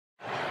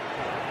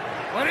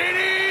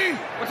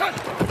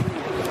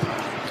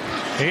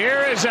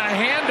Here is a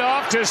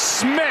handoff to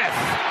Smith.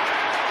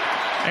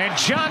 And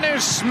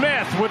Jonnu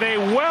Smith with a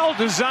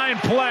well-designed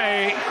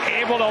play,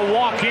 able to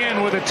walk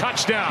in with a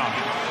touchdown.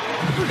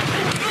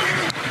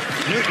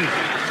 Newton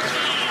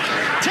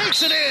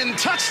takes it in.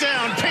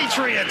 Touchdown,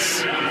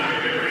 Patriots.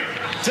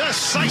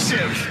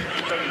 Decisive.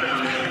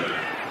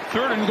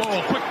 3rd and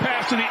goal. Quick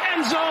pass to the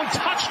end zone.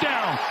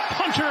 Touchdown,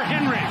 Hunter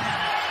Henry.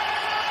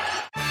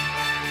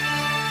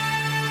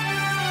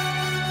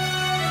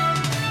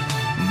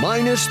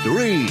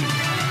 -3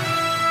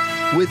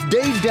 with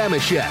Dave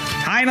Dameshek.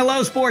 Hi and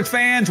hello, sports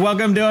fans.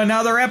 Welcome to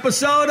another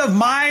episode of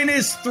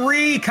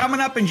 -3. Coming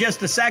up in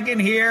just a second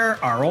here,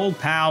 our old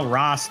pal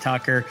Ross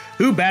Tucker.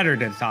 Who better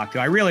to talk to?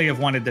 I really have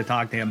wanted to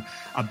talk to him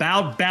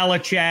about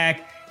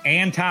Belichick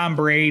and Tom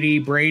Brady,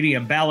 Brady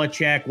and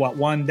Belichick, what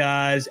one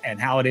does and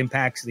how it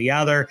impacts the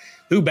other.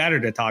 Who better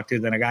to talk to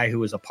than a guy who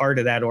was a part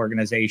of that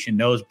organization,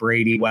 knows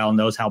Brady well,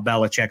 knows how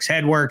Belichick's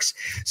head works.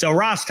 So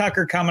Ross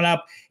Tucker coming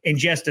up in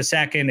just a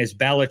second as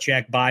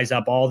Belichick buys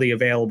up all the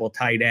available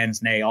tight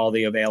ends, nay, all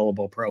the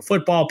available pro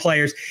football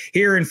players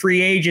here in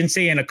free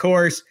agency. And of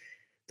course,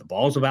 the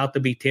ball's about to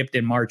be tipped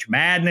in March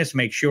Madness.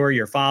 Make sure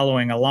you're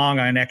following along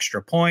on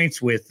Extra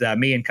Points with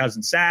me and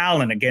cousin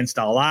Sal and Against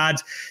All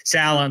Odds.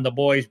 Sal and the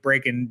boys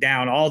breaking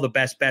down all the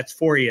best bets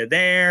for you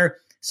there.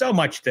 So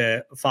much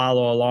to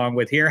follow along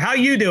with here. How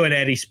you doing,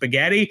 Eddie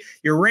Spaghetti?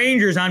 Your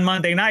Rangers on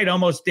Monday night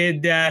almost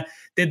did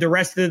the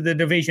rest of the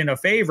division a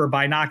favor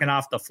by knocking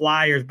off the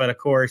Flyers. But, of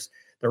course,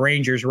 the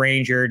Rangers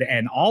rangered,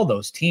 and all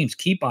those teams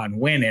keep on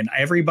winning.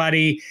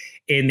 Everybody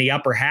in the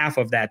upper half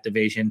of that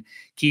division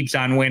keeps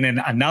on winning.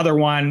 Another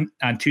one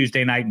on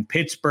Tuesday night in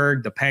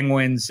Pittsburgh, the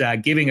Penguins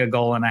giving a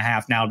goal and a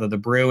half now to the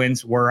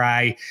Bruins. Were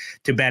I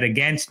to bet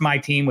against my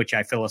team, which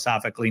I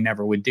philosophically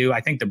never would do,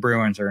 I think the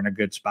Bruins are in a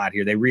good spot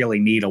here. They really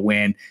need a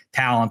win.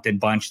 Talented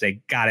bunch. They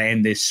got to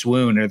end this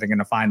swoon or they're going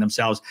to find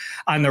themselves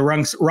on the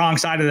wrong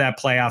side of that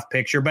playoff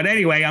picture. But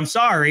anyway, I'm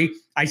sorry.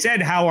 I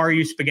said, how are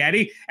you,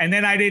 Spaghetti? And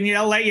then I didn't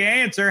let you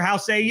answer. How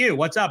say you?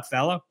 What's up,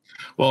 fella?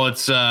 Well,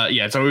 it's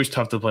always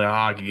tough to play a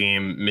hockey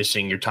game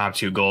missing your top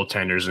 2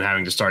 goaltenders and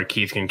having to start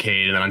Keith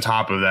Kincaid. And then on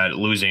top of that,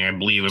 losing, I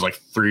believe it was like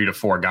 3 to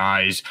 4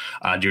 guys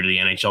due to the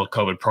NHL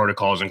COVID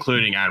protocols,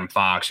 including Adam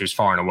Fox, who's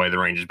far and away the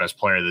Rangers' best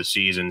player this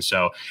season.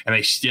 So, and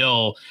they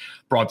still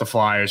brought the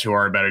Flyers, who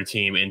are a better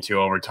team, into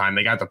overtime.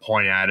 They got the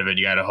point out of it.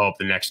 You got to hope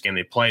the next game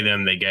they play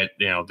them, they get,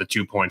 the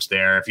 2 points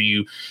there. If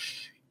you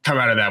come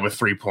out of that with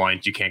 3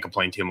 points, you can't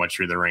complain too much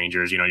for the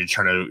Rangers. You're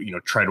trying to,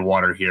 tread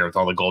water here with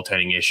all the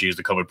goaltending issues,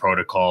 the COVID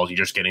protocols. You're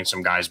just getting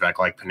some guys back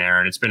like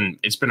Panarin.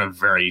 It's been a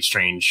very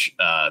strange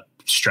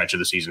stretch of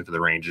the season for the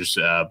Rangers.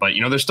 But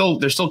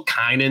they're still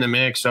kind of in the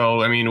mix.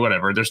 So, I mean,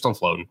 whatever, they're still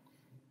floating.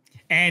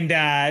 And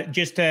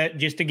just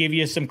to give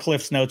you some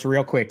Cliff's notes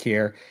real quick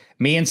here,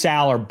 me and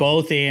Sal are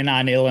both in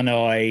on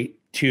Illinois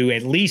to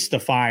at least the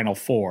Final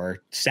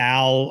Four.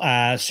 Sal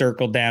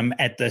circled them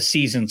at the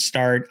season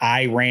start.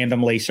 I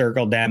randomly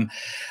circled them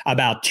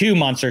about 2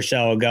 months or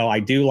so ago. I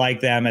do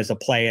like them as a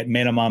play at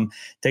minimum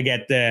to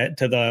get to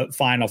the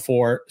Final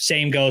Four.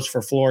 Same goes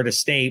for Florida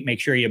State. Make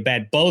sure you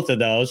bet both of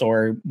those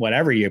or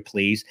whatever you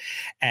please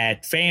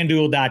at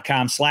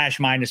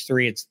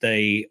FanDuel.com/-3. It's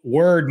the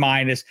word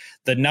minus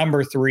the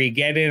number 3.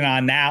 Get in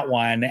on that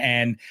one.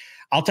 And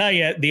I'll tell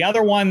you, the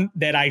other one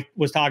that I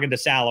was talking to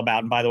Sal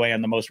about, and by the way,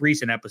 on the most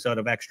recent episode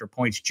of Extra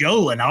Points, Joe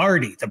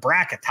Lunardi, the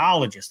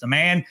bracketologist, the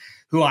man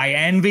who I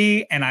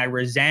envy and I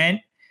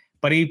resent,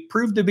 but he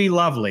proved to be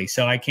lovely,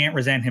 so I can't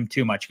resent him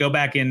too much. Go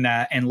back and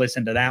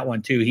listen to that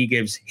one, too. He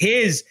gives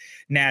his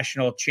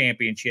national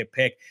championship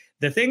pick.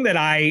 The thing that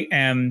I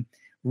am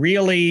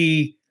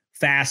really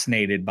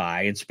fascinated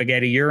by, and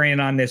Spaghetti, you're in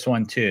on this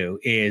one, too,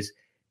 is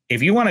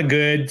if you want a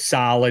good,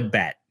 solid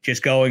bet,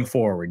 just going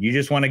forward, you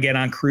just want to get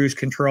on cruise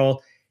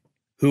control,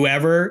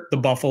 whoever the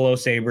Buffalo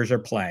Sabres are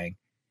playing,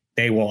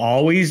 they will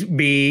always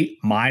be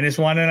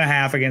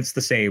 -1.5 against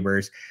the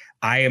Sabres.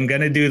 I am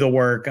going to do the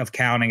work of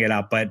counting it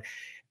up. But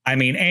I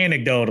mean,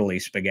 anecdotally,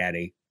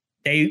 Spaghetti,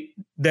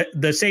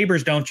 the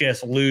Sabres don't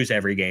just lose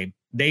every game.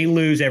 They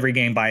lose every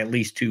game by at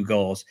least 2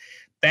 goals.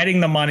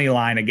 Betting the money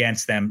line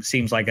against them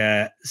seems like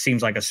a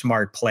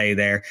smart play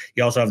there.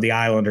 You also have the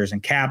Islanders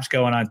and Caps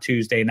going on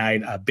Tuesday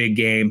night, a big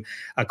game,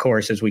 of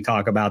course, as we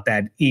talk about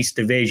that East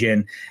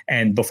Division.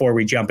 And before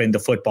we jump into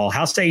football,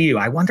 how say you?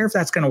 I wonder if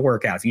that's going to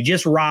work out. If you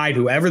just ride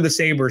whoever the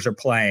Sabres are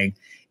playing,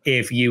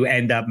 if you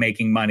end up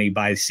making money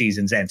by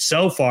season's end.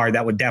 So far,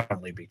 that would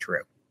definitely be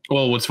true.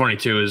 Well, what's funny,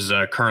 too, is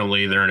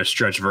currently they're in a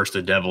stretch versus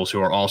the Devils,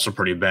 who are also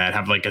pretty bad,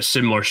 have like a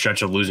similar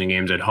stretch of losing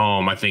games at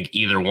home. I think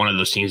either one of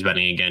those teams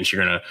betting against,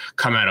 you're going to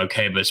come out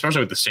okay. But especially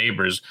with the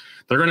Sabres,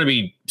 they're going to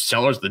be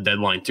sellers at the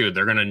deadline, too.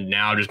 They're going to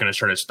now just going to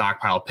try to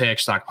stockpile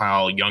picks,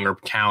 stockpile younger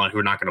talent who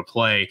are not going to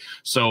play.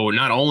 So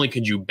not only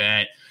could you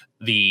bet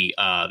the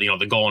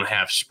goal and a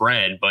half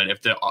spread, but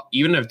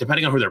even if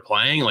depending on who they're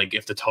playing, like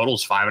if the total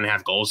is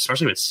 5.5 goals,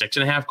 especially with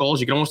 6.5 goals,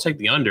 you can almost take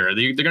the under.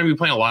 They're going to be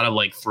playing a lot of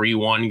like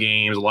 3-1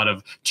 games, a lot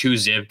of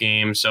 2-zip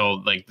games.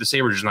 So like the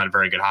Sabres is not a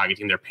very good hockey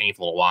team. They're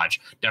painful to watch.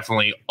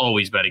 Definitely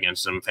always bet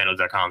against them.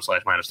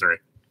 FanDuel.com/-3.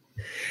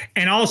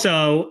 And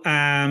also,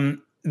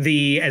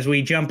 as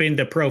we jump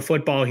into pro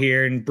football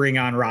here and bring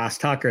on Ross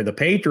Tucker, the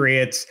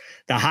Patriots,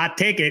 the hot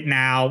ticket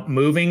now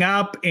moving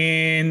up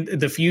in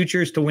the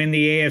futures to win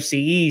the AFC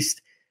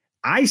East.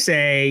 I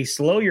say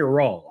slow your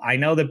roll. I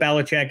know that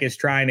Belichick is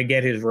trying to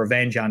get his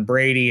revenge on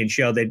Brady and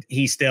show that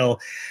he still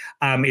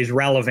is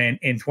relevant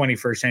in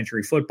 21st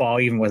century football,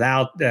 even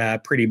without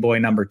pretty boy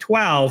number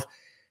 12.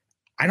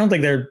 I don't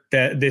think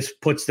this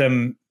puts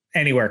them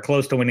anywhere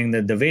close to winning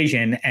the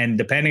division. And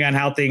depending on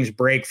how things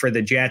break for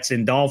the Jets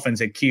and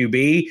Dolphins at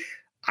QB,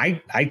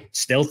 I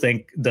still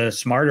think the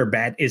smarter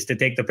bet is to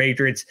take the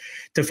Patriots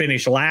to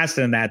finish last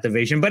in that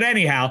division. But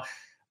anyhow,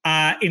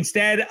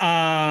 instead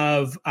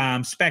of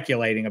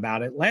speculating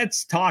about it,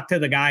 let's talk to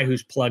the guy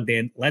who's plugged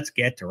in. Let's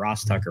get to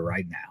Ross Tucker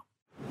right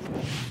now.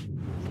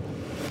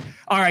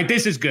 All right,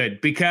 this is good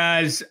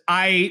because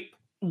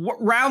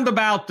round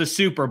about the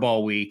Super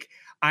Bowl week,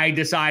 I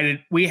decided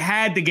we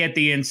had to get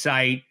the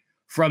insight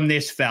from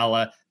this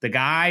fella, the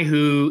guy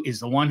who is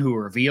the one who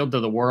revealed to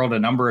the world a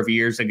number of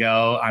years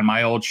ago on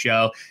my old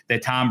show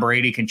that Tom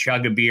Brady can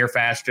chug a beer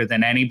faster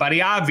than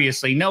anybody.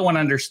 Obviously, no one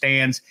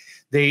understands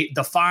the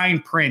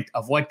fine print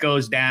of what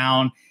goes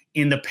down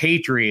in the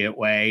Patriot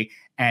way.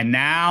 And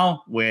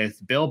now with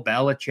Bill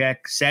Belichick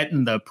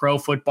setting the pro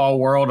football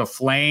world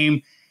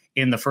aflame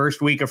in the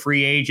first week of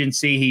free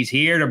agency, he's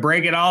here to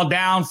break it all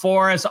down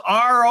for us.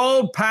 Our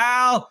old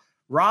pal,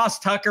 Ross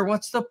Tucker.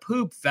 What's the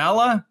poop,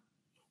 fella?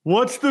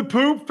 What's the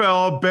poop,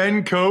 fella?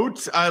 Ben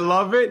Coates. I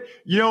love it.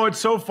 You know, it's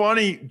so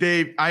funny,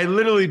 Dave. I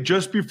literally,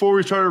 just before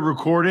we started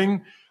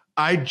recording,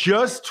 I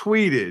just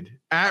tweeted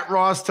at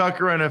Ross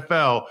Tucker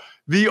NFL,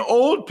 the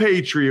old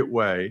Patriot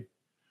way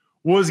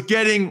was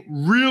getting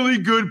really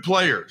good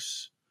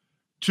players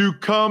to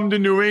come to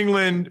New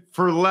England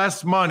for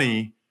less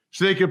money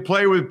so they could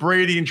play with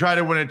Brady and try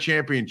to win a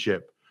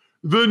championship.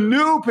 The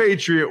new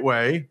Patriot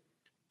way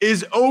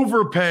is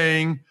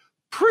overpaying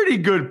pretty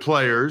good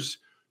players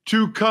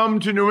to come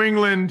to New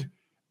England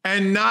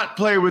and not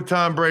play with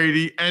Tom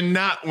Brady and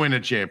not win a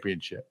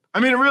championship. I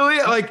mean, really,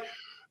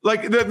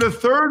 like the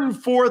third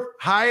and fourth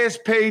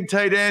highest paid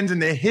tight ends in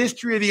the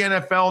history of the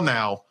NFL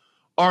now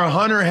are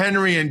Hunter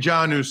Henry and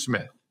Jonnu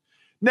Smith.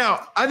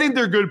 Now, I think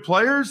they're good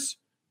players,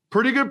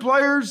 pretty good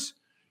players.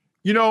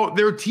 You know,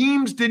 their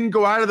teams didn't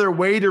go out of their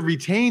way to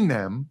retain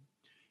them.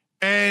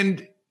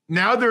 And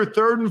now they're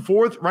third and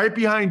fourth right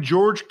behind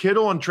George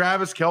Kittle and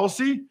Travis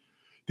Kelce.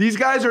 These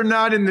guys are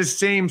not in the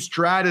same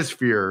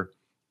stratosphere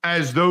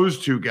as those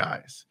two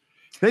guys.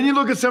 Then you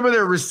look at some of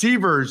their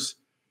receivers,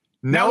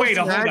 Nelson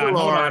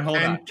Aguilar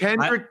and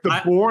Kendrick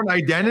Bourne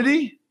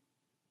identity.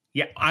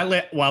 Yeah,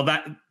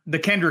 the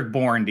Kendrick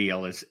Bourne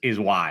deal is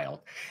wild.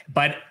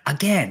 But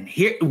again,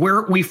 here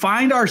we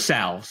find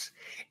ourselves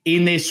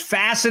in this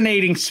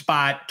fascinating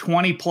spot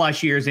 20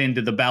 plus years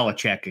into the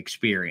Belichick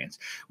experience,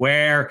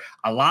 where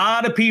a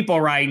lot of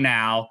people right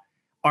now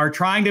are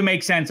trying to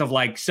make sense of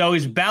like, so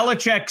is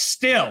Belichick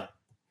still,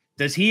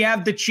 does he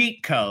have the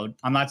cheat code?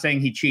 I'm not saying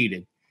he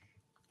cheated,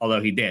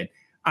 although he did.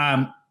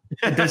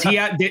 Does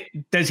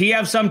he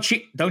have some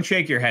cheat? Don't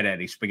shake your head,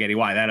 Eddie Spaghetti.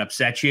 Why? That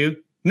upsets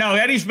you? No,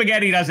 Eddie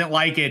Spaghetti doesn't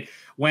like it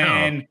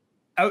when,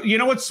 you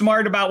know what's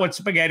smart about what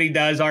Spaghetti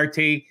does,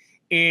 RT,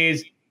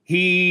 is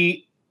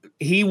he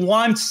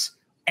wants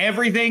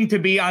everything to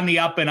be on the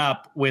up and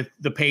up with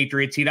the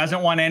Patriots. He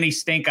doesn't want any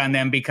stink on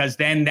them because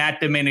then that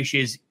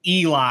diminishes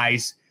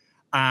Eli's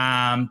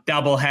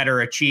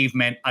doubleheader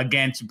achievement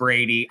against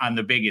Brady on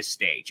the biggest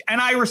stage.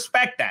 And I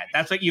respect that.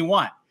 That's what you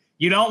want.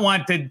 You don't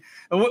want to,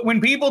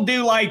 when people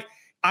do like,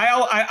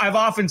 I've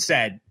often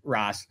said,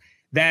 Ross,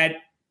 that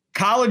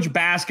college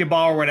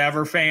basketball or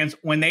whatever fans,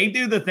 when they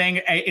do the thing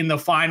in the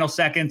final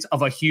seconds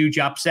of a huge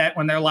upset,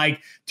 when they're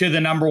like to the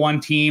number one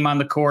team on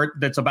the court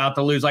that's about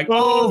to lose, like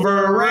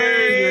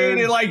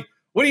overrated, like,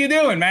 what are you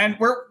doing, man?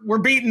 We're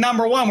beating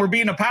number one. We're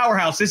beating a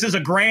powerhouse. This is a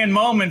grand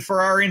moment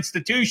for our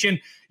institution.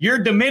 You're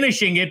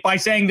diminishing it by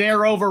saying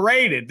they're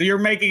overrated. You're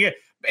making it,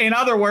 in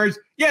other words,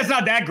 yeah, it's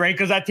not that great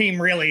because that team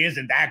really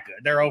isn't that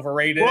good. They're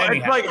overrated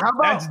anyhow. Like,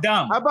 that's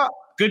dumb.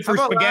 Good for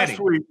Spaghetti.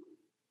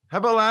 How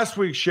about last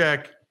week,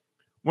 Shaq,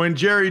 when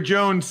Jerry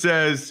Jones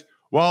says,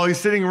 while he's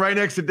sitting right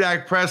next to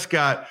Dak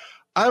Prescott,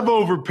 I've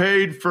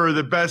overpaid for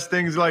the best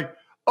things. Like,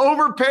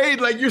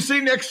 overpaid, like you're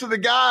sitting next to the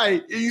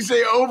guy. You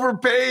say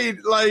overpaid,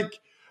 like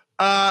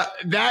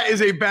that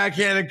is a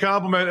backhanded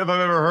compliment if I've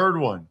ever heard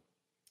one.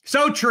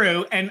 So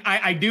true. And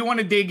I do want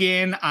to dig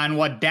in on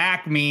what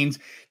Dak means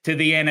to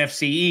the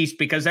NFC East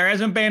because there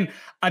hasn't been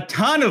a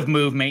ton of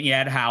movement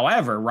yet.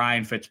 However,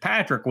 Ryan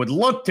Fitzpatrick would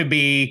look to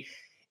be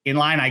in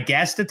line, I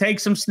guess, to take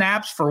some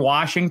snaps for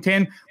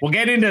Washington. We'll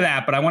get into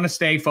that, but I want to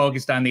stay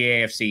focused on the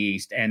AFC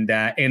East. And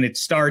it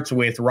starts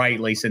with,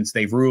 rightly, since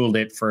they've ruled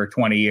it for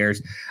 20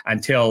 years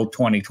until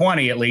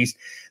 2020, at least,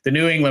 the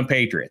New England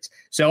Patriots.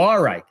 So,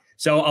 all right.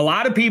 So a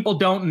lot of people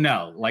don't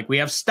know, like we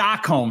have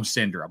Stockholm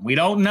syndrome. We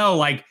don't know,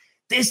 like,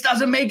 this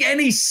doesn't make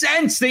any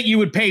sense that you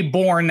would pay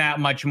Bourne that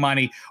much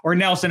money or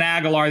Nelson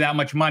Aguilar that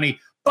much money.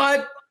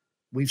 But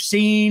we've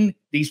seen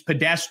these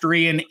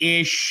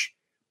pedestrian-ish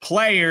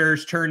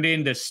players turned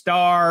into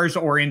stars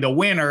or into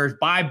winners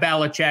by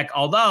Belichick,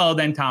 although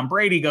then Tom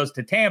Brady goes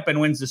to Tampa and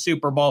wins the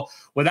Super Bowl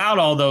without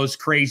all those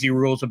crazy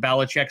rules of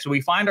Belichick. So we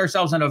find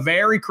ourselves in a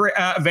very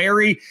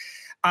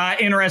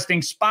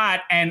interesting spot.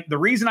 And the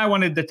reason I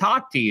wanted to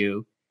talk to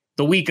you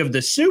the week of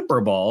the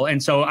Super Bowl,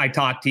 and so I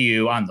talked to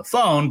you on the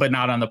phone, but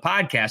not on the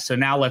podcast. So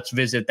now let's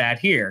visit that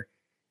here.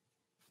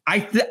 I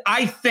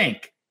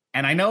think,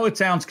 and I know it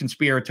sounds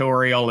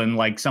conspiratorial and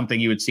like something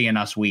you would see in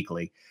Us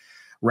Weekly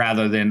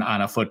rather than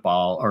on a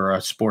football or a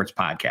sports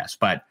podcast,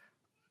 but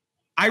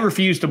I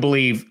refuse to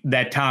believe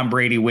that Tom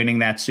Brady winning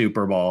that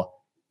Super Bowl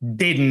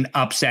didn't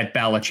upset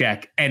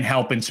Belichick and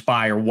help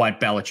inspire what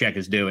Belichick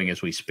is doing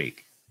as we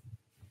speak.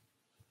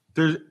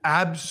 There's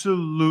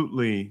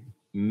absolutely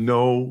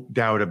no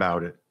doubt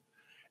about it.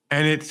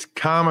 And it's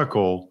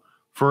comical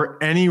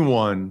for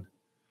anyone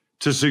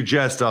to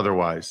suggest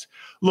otherwise.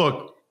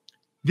 Look,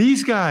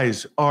 these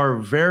guys are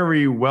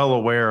very well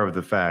aware of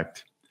the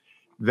fact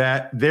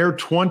that their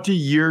 20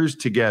 years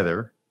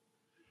together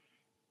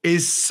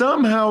is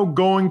somehow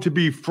going to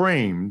be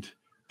framed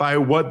by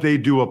what they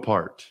do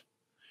apart.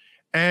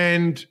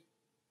 And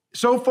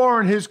so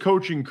far in his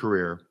coaching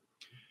career,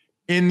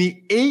 in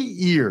the 8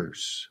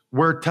 years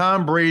where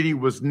Tom Brady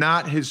was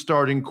not his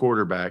starting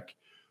quarterback,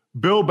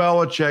 Bill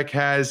Belichick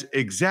has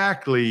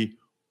exactly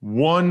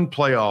one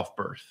playoff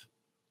berth.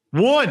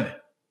 One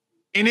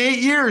in 8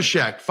 years,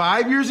 Shaq.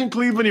 5 years in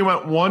Cleveland, he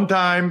went one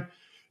time.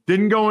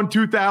 Didn't go in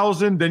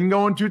 2000, didn't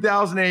go in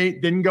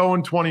 2008, didn't go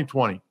in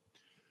 2020.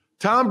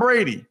 Tom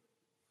Brady,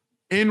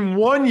 in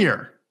 1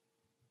 year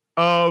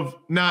of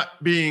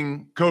not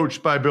being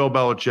coached by Bill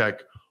Belichick,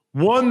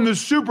 won the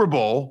Super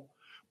Bowl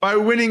by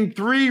winning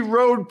 3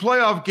 road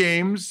playoff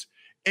games,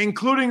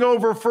 including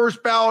over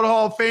first ballot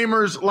Hall of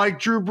Famers like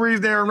Drew Brees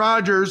and Aaron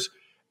Rodgers,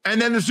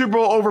 and then the Super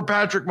Bowl over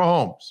Patrick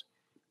Mahomes.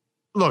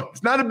 Look,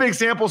 it's not a big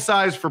sample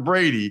size for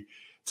Brady.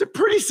 It's a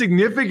pretty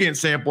significant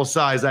sample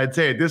size, I'd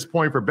say, at this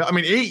point for Bill. I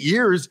mean, 8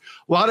 years,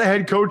 a lot of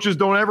head coaches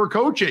don't ever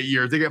coach 8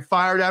 years. They get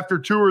fired after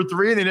 2 or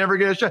 3 and they never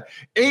get a shot.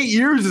 8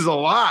 years is a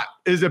lot,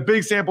 is a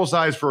big sample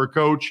size for a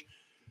coach.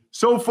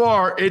 So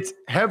far, it's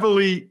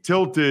heavily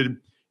tilted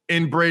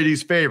in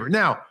Brady's favor.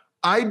 Now,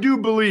 I do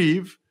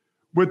believe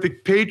with the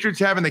Patriots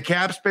having the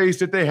cap space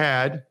that they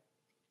had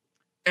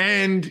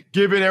and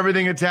given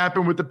everything that's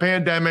happened with the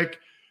pandemic,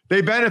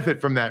 they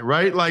benefit from that,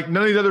 right? Like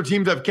none of these other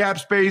teams have cap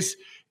space.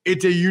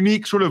 It's a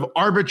unique sort of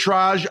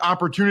arbitrage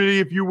opportunity,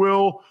 if you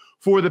will,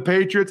 for the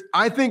Patriots.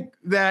 I think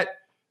that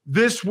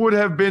this would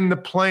have been the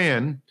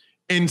plan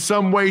in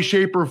some way,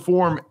 shape, or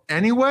form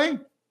anyway.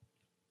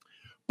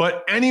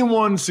 But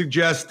anyone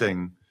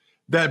suggesting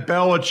that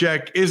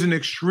Belichick isn't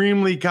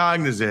extremely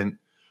cognizant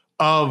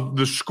of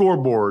the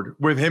scoreboard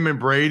with him and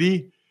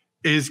Brady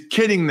is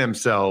kidding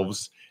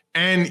themselves.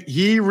 And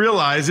he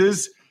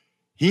realizes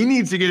he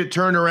needs to get it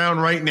turned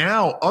around right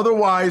now.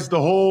 Otherwise, the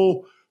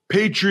whole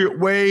Patriot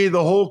way,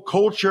 the whole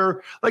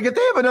culture, like if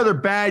they have another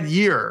bad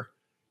year,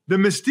 the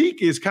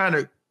mystique is kind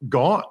of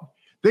gone.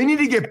 They need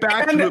to get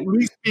back to at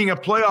least being a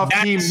playoff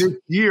team this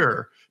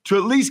year to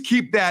at least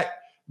keep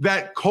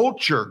that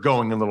culture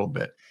going a little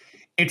bit.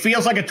 It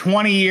feels like a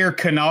 20-year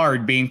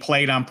canard being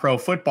played on pro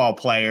football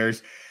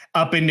players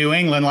up in New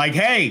England. Like,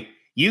 hey,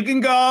 you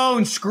can go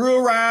and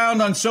screw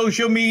around on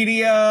social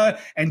media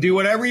and do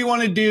whatever you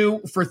want to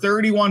do for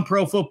 31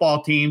 pro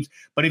football teams.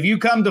 But if you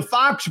come to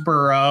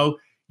Foxborough,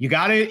 you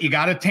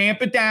gotta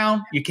tamp it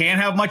down. You can't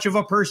have much of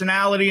a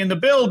personality in the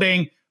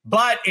building,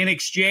 but in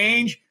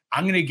exchange,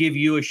 I'm going to give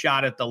you a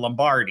shot at the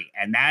Lombardi.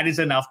 And that is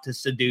enough to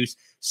seduce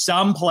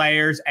some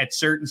players at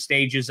certain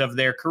stages of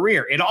their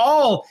career. It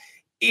all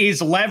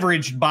is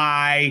leveraged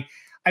by,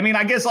 I mean,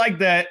 I guess like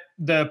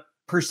the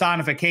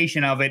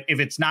personification of it, if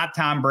it's not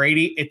Tom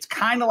Brady, it's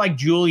kind of like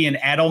Julian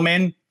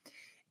Edelman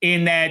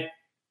in that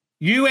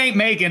you ain't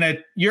making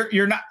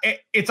you're not,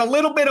 it's a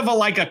little bit of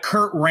like a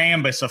Kurt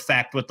Rambis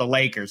effect with the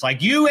Lakers.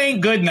 Like you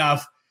ain't good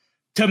enough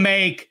to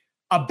make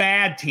a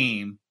bad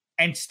team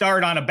and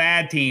start on a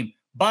bad team,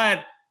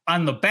 but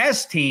on the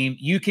best team,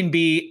 you can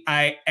be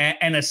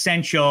an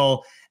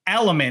essential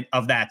element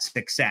of that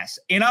success.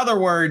 In other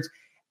words,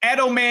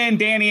 Edelman,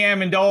 Danny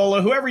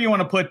Amendola, whoever you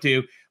want to put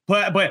to,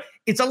 but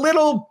it's a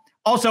little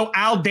also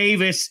Al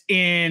Davis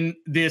in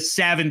the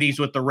 70s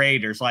with the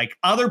Raiders, like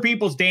other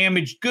people's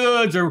damaged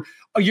goods or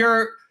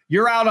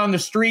you're out on the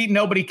street,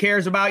 nobody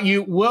cares about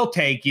you, we'll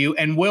take you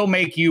and we'll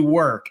make you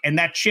work. And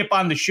that chip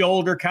on the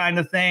shoulder kind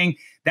of thing,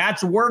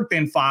 that's worked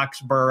in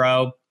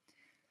Foxborough.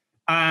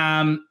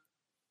 I'm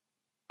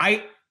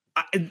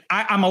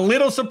a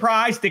little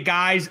surprised the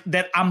guys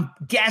that I'm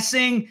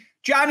guessing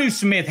Jonnu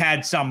Smith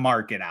had some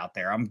market out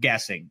there. I'm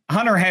guessing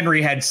Hunter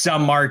Henry had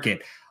some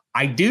market.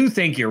 I do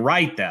think you're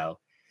right, though,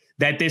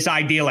 that this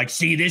idea like,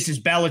 see, this is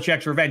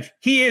Belichick's revenge.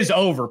 He is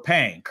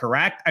overpaying,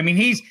 correct? I mean,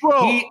 he's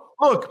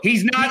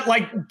not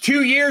like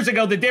 2 years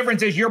ago. The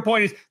difference is your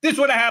point is this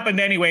would have happened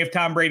anyway if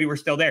Tom Brady were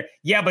still there.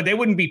 Yeah, but they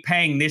wouldn't be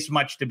paying this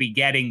much to be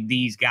getting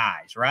these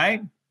guys,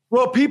 right?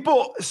 Well,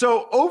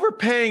 so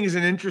overpaying is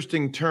an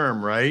interesting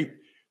term, right?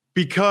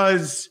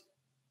 Because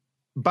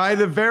by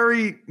the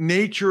very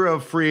nature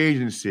of free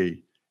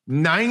agency,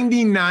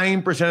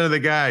 99% of the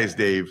guys,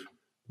 Dave,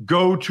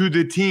 go to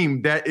the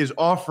team that is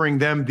offering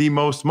them the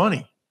most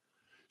money.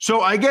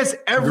 So I guess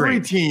every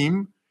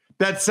team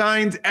that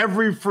signs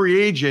every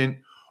free agent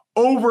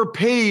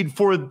overpaid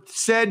for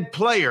said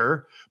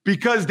player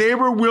because they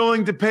were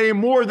willing to pay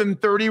more than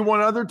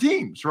 31 other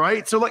teams,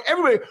 right? So like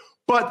everybody,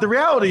 but the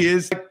reality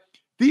is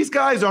these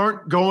guys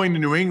aren't going to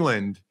New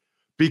England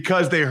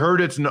because they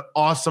heard it's an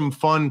awesome,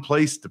 fun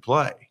place to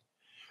play.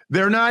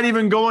 They're not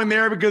even going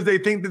there because they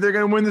think that they're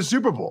going to win the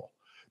Super Bowl.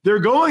 They're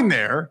going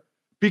there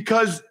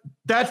because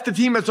that's the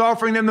team that's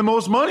offering them the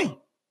most money.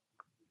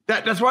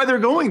 That's why they're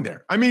going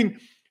there. I mean,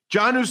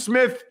 Jonnu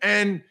Smith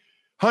and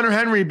Hunter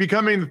Henry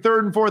becoming the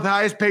third and fourth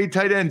highest paid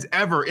tight ends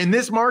ever in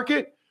this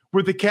market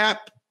with the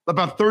cap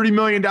about $30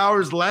 million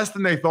less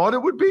than they thought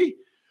it would be,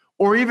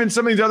 or even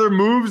some of these other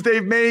moves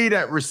they've made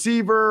at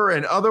receiver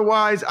and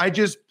otherwise. I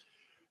guess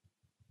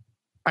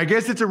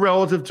it's a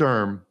relative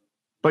term,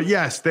 but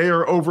yes, they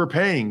are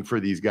overpaying for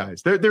these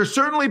guys. They're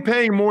certainly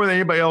paying more than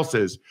anybody else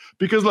is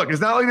because look, it's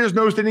not like there's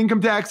no state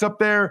income tax up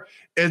there.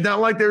 It's not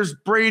like there's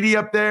Brady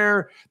up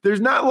there.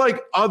 There's not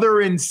like other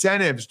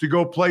incentives to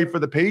go play for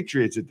the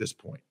Patriots at this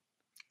point.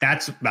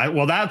 That's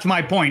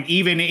my point.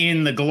 Even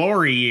in the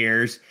glory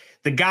years,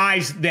 the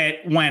guys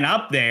that went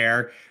up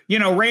there,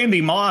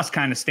 Randy Moss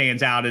kind of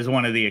stands out as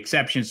one of the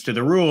exceptions to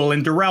the rule.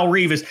 And Darrelle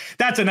Revis,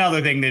 that's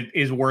another thing that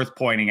is worth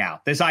pointing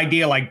out. This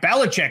idea like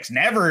Belichick's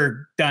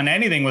never done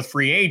anything with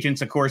free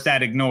agents. Of course,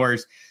 that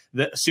ignores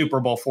the Super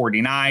Bowl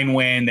 49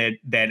 win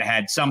that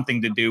had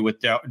something to do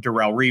with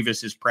Darrelle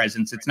Revis's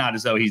presence. It's not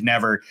as though he's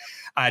never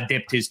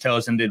dipped his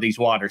toes into these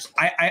waters.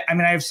 I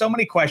mean, I have so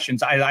many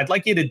questions. I'd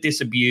like you to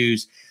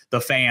disabuse the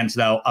fans,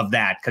 though, of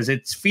that because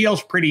it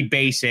feels pretty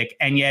basic.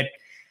 And yet,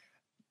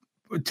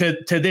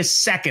 to this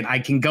second, I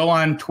can go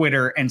on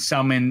Twitter and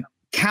summon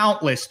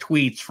countless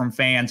tweets from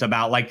fans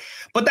about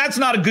but that's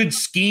not a good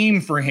scheme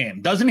for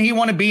him. Doesn't he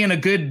want to be in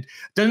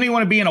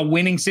a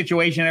winning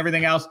situation and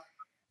everything else?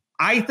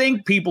 I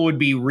think people would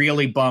be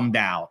really bummed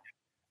out.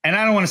 And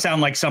I don't want to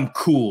sound like some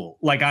cool,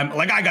 I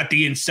got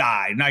the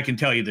inside and I can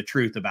tell you the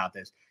truth about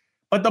this.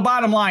 But the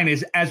bottom line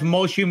is, as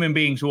most human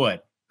beings would,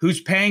 who's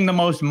paying the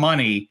most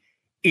money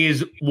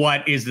is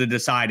what is the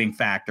deciding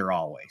factor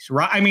always,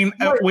 right? I mean,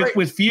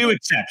 with few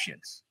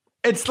exceptions.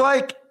 It's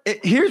like,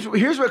 here's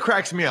what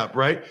cracks me up,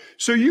 right?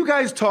 So you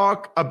guys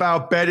talk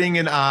about betting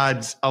and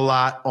odds a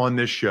lot on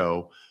this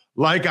show,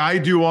 like I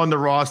do on the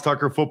Ross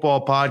Tucker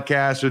Football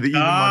Podcast or the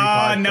Even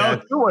Money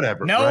Podcast or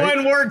whatever. No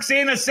one works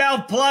in a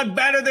self-plug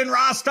better than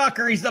Ross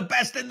Tucker. He's the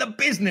best in the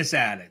business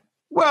at it.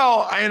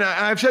 Well, and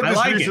I've said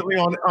this recently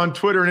on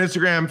Twitter and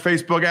Instagram,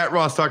 Facebook at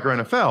Ross Tucker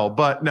NFL,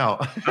 but no.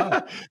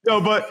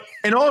 No, but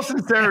in all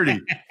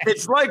sincerity,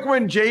 it's like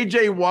when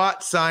J.J.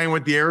 Watt signed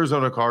with the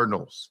Arizona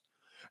Cardinals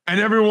and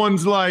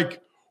everyone's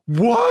like,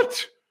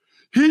 what?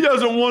 He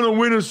doesn't want to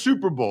win a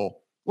Super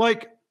Bowl.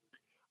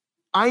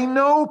 I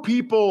know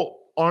people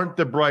aren't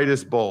the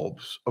brightest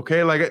bulbs,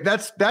 okay?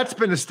 That's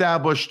been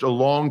established a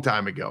long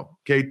time ago,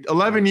 okay?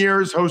 11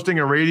 years hosting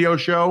a radio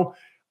show.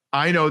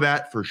 I know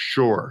that for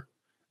sure.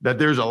 That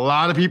there's a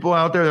lot of people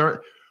out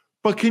there.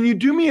 But can you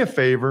do me a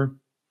favor?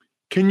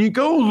 Can you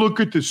go look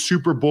at the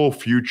Super Bowl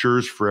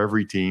futures for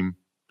every team?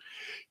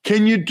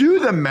 Can you do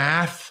the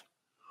math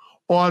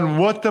on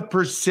what the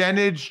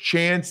percentage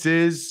chance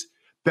is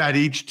that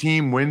each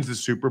team wins the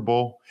Super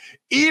Bowl?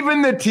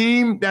 Even the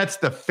team that's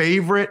the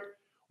favorite,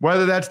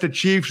 whether that's the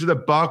Chiefs or the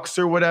Bucks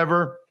or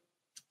whatever.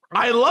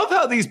 I love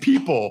how these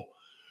people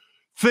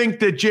think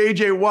that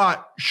J.J.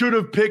 Watt should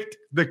have picked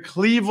the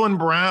Cleveland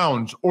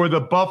Browns or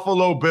the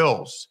Buffalo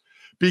Bills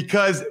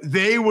because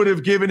they would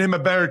have given him a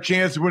better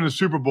chance to win a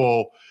Super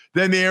Bowl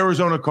than the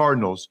Arizona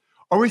Cardinals.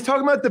 Are we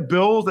talking about the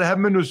Bills that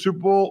haven't been to a Super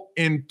Bowl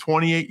in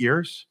 28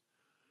 years?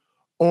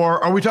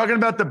 Or are we talking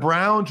about the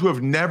Browns who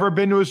have never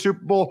been to a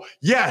Super Bowl?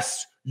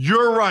 Yes,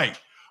 you're right.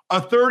 A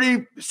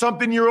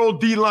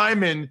 30-something-year-old D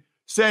lineman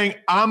saying,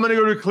 I'm going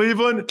to go to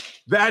Cleveland.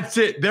 That's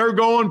it. They're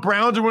going.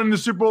 Browns are winning the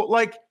Super Bowl.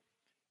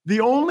 The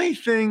only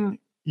thing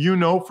you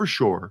know for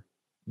sure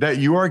that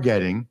you are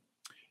getting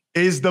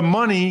is the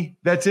money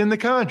that's in the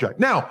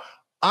contract. Now,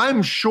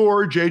 I'm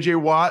sure J.J.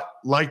 Watt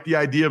liked the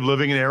idea of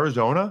living in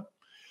Arizona.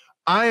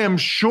 I am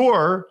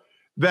sure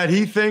that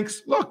he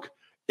thinks, look,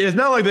 it's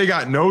not like they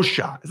got no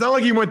shot. It's not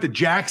like he went to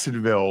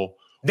Jacksonville.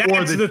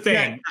 That's the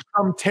thing.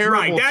 Some terrible.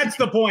 Right. That's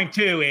the point,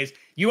 too, is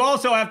you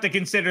also have to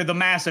consider the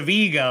massive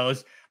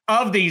egos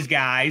of these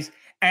guys.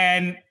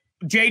 And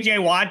J.J.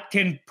 Watt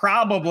can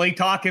probably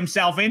talk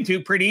himself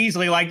into pretty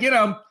easily,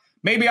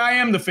 maybe I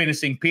am the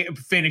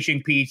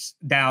finishing piece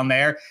down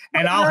there,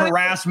 and I'll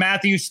harass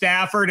Matthew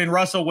Stafford and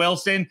Russell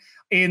Wilson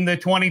in the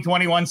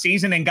 2021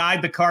 season and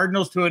guide the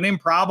Cardinals to an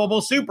improbable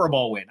Super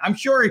Bowl win. I'm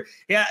sure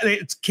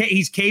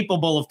he's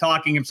capable of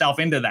talking himself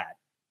into that.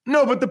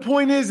 No, but the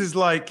point is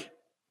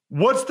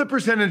what's the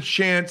percentage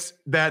chance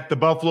that the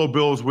Buffalo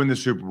Bills win the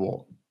Super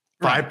Bowl?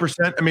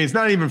 5%? I mean, it's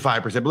not even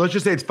 5%, but let's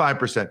just say it's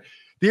 5%.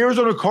 The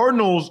Arizona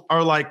Cardinals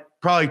are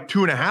probably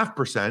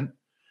 2.5%.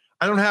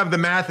 I don't have the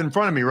math in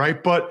front of me,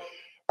 right? But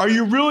are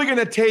you really going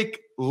to take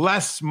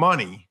less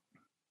money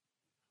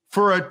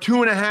for a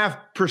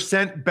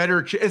 2.5%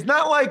 better? It's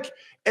not like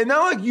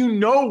you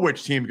know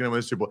which team's going to win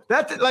the Super Bowl.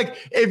 That's like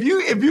if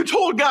you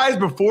told guys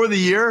before the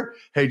year,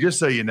 hey, just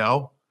so you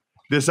know,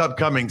 this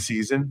upcoming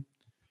season,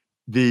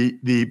 the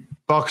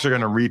Bucs are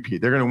going to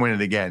repeat. They're going to win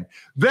it again.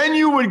 Then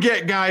you would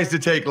get guys to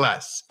take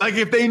less. Like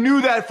if they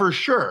knew that for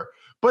sure.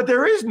 But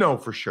there is no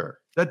for sure.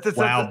 That's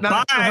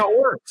not how it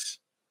works.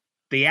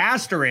 The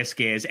asterisk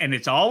is, and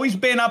it's always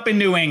been up in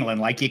New England,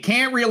 like you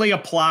can't really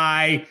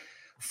apply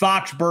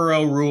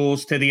Foxborough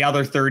rules to the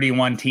other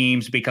 31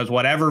 teams because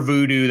whatever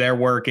voodoo they're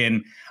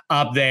working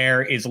up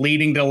there is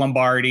leading to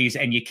Lombardies,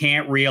 and you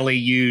can't really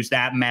use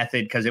that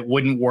method because it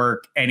wouldn't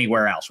work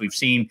anywhere else. We've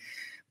seen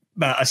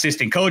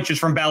assistant coaches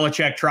from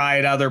Belichick try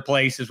it other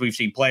places. We've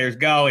seen players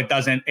go. It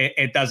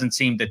doesn't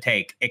seem to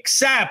take,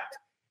 except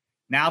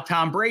now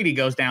Tom Brady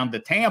goes down to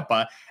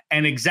Tampa.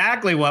 And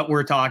exactly what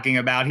we're talking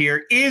about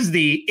here is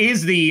the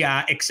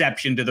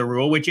exception to the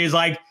rule, which is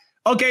like,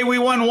 okay, we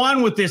won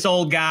one with this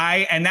old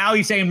guy, and now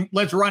he's saying,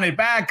 let's run it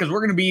back because we're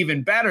going to be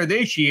even better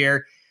this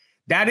year.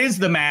 That is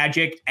the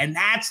magic, and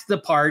that's the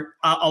part,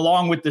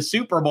 along with the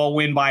Super Bowl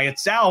win by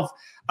itself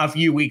a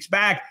few weeks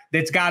back,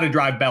 that's got to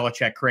drive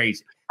Belichick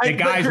crazy. The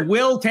guys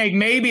will take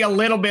maybe a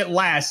little bit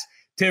less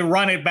to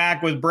run it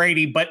back with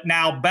Brady, but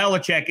now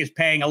Belichick is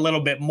paying a little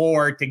bit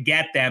more to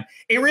get them.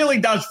 It really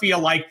does feel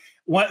like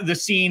what the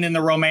scene in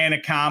the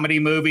romantic comedy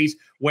movies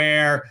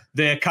where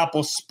the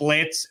couple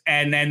splits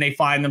and then they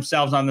find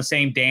themselves on the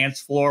same dance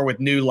floor with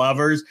new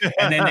lovers,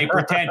 and then they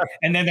pretend,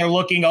 and then they're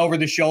looking over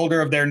the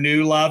shoulder of their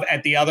new love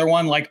at the other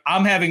one. Like,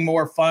 I'm having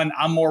more fun.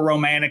 I'm more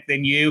romantic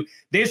than you.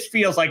 This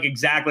feels like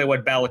exactly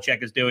what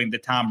Belichick is doing to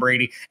Tom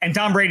Brady, and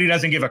Tom Brady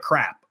doesn't give a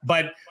crap,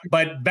 but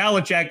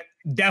Belichick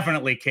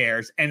definitely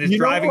cares, and it's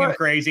driving him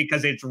crazy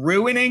because it's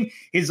ruining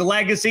his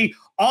legacy.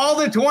 All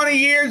the 20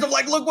 years of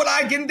like, look what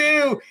I can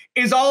do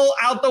is all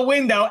out the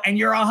window. And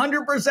you're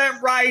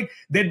 100% right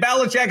that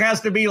Belichick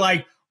has to be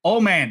like, oh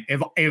man,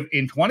 if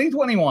in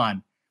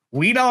 2021,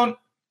 we don't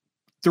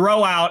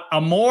throw out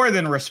a more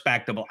than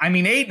respectable,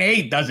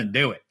 8-8 doesn't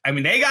do it.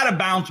 They got to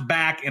bounce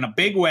back in a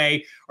big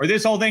way, or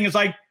this whole thing is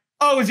like,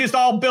 oh, it's just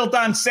all built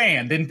on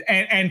sand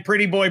and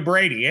pretty boy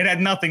Brady. It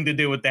had nothing to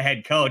do with the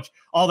head coach.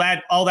 All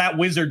that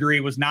wizardry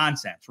was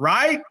nonsense,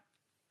 right?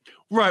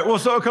 Right. Well,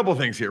 so a couple of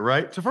things here,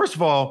 right? So first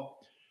of all,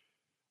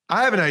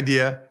 I have an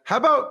idea. How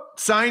about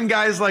sign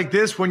guys like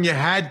this when you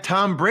had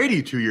Tom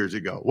Brady 2 years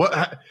ago?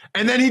 What?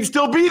 And then he'd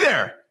still be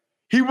there.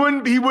 He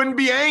wouldn't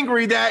be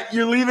angry that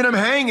you're leaving him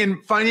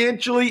hanging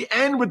financially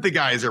and with the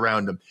guys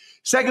around him.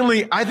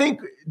 Secondly, I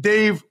think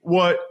Dave,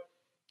 I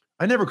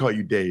never call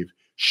you Dave,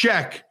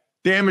 Sheck,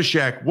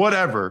 Damashek,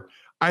 whatever.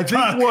 I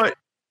think what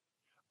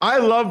I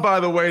love, by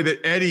the way, that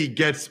Eddie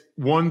gets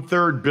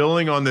 1/3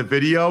 billing on the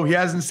video. He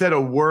hasn't said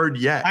a word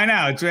yet. I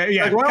know. It's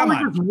yeah. Like, why don't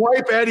we just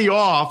wipe Eddie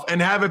off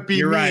and have it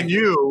be me and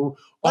you?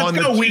 Let's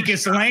go,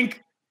 weakest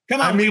link. Come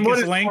on,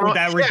 weakest link with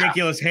that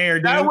ridiculous hair,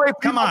 dude. That way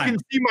people can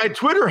see my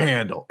Twitter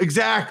handle.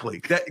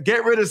 Exactly.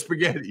 Get rid of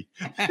spaghetti.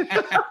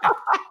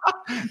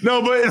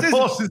 No, but in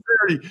all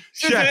sincerity,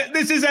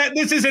 this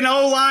is an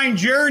O-line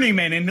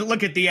journeyman, and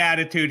look at the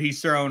attitude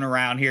he's throwing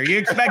around here. You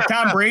expect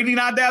Tom Brady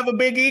not to have a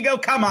big ego?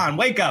 Come on,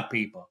 wake up,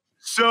 people.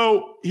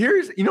 So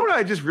you know what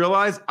I just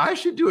realized? I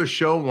should do a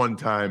show one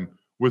time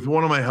with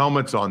one of my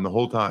helmets on the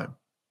whole time.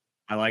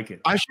 I like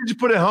it. I should just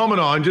put a helmet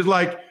on, just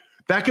like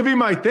that could be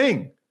my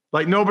thing.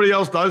 Like nobody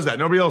else does that.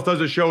 Nobody else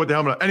does a show with the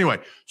helmet on. Anyway,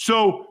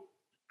 so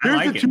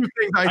here's the two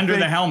things I think. Under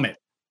the helmet.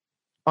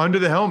 Under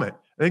the helmet.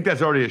 I think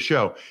that's already a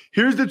show.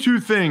 Here's the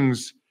two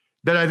things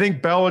that I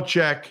think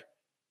Belichick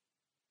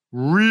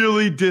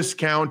really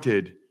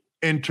discounted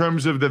in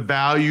terms of the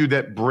value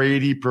that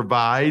Brady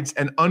provides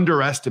and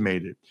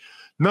underestimated.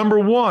 Number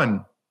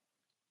one,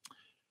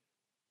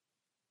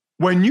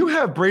 when you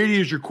have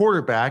Brady as your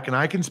quarterback, and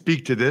I can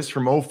speak to this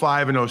from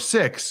 05 and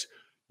 06,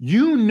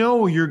 you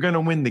know you're going to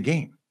win the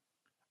game.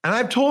 And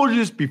I've told you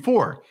this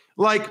before.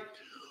 Like,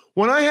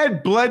 when I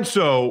had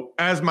Bledsoe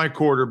as my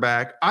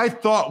quarterback, I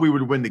thought we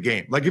would win the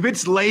game. Like, if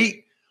it's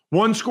late,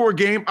 one-score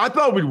game, I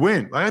thought we'd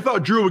win. Like, I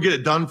thought Drew would get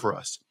it done for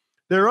us.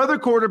 There are other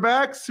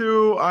quarterbacks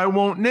who I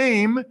won't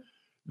name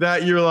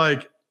that you're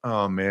like,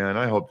 oh, man,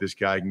 I hope this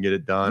guy can get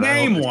it done.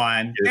 Name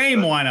one.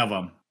 Name one of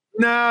them.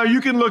 No,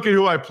 you can look at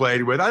who I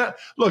played with.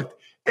 Look,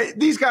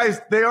 these guys,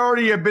 they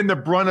already have been the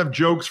brunt of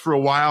jokes for a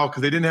while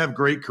because they didn't have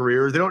great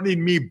careers. They don't need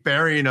me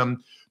burying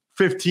them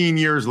 15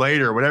 years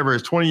later, whatever it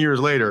is, 20 years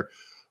later.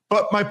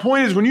 But my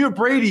point is, when you have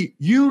Brady,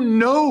 you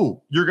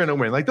know you're going to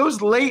win. Like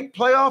those late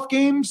playoff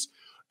games,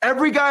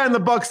 every guy on the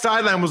Bucs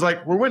sideline was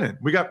like, we're winning.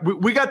 We got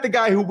the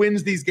guy who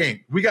wins these games.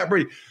 We got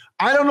Brady.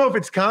 I don't know if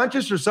it's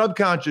conscious or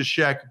subconscious,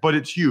 Sheck, but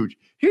it's huge.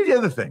 Here's the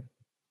other thing.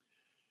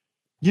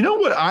 You know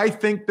what I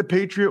think the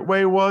Patriot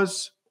way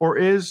was or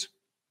is?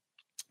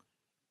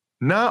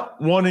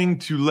 Not wanting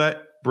to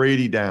let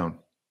Brady down.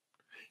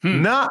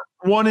 Not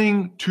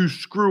wanting to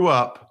screw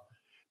up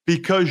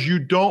because you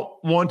don't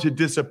want to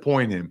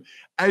disappoint him.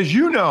 As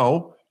you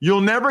know, you'll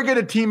never get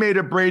a teammate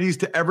of Brady's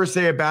to ever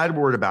say a bad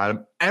word about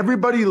him.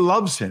 Everybody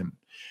loves him.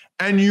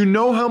 And you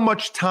know how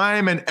much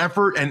time and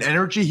effort and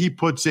energy he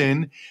puts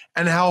in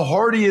and how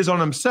hard he is on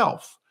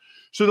himself.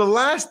 So the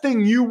last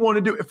thing you want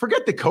to do,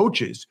 forget the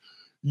coaches.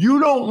 You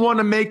don't want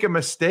to make a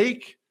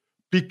mistake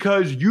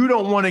because you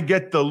don't want to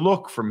get the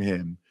look from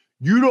him.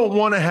 You don't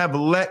want to have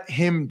let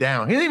him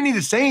down. He didn't even need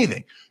to say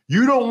anything.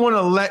 You don't want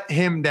to let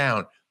him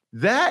down.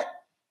 That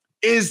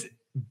is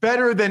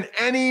better than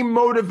any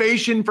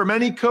motivation from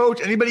any coach,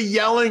 anybody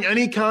yelling,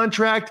 any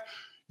contract.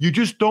 You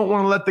just don't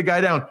want to let the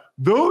guy down.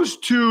 Those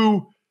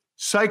two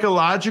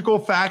psychological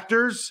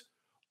factors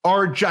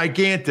are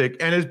gigantic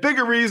and as big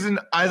a reason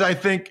as I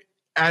think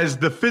as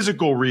the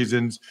physical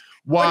reasons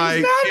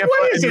why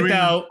what is it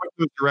though?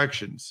 Those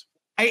directions.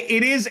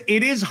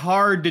 It is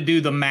hard to do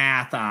the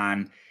math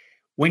on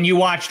when you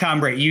watch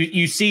Tom Brady.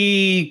 You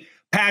see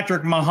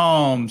Patrick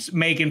Mahomes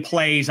making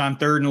plays on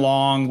 3rd and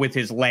long with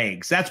his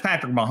legs. That's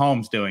Patrick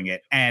Mahomes doing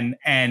it. And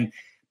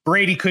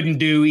Brady couldn't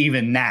do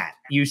even that.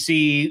 You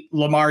see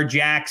Lamar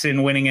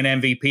Jackson winning an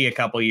MVP a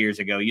couple of years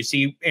ago. You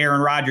see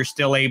Aaron Rodgers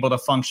still able to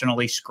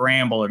functionally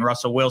scramble and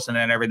Russell Wilson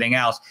and everything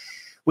else.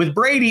 With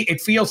Brady,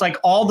 it feels like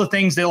all the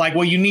things that like,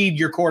 well, you need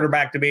your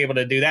quarterback to be able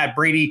to do that.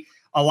 Brady,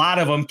 a lot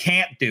of them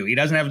can't do. He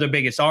doesn't have the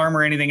biggest arm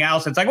or anything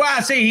else. It's like,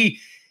 well, see,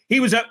 he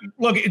was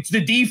look, it's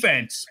the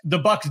defense, the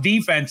Bucs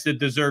defense that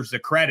deserves the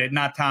credit,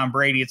 not Tom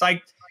Brady. It's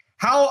like,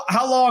 how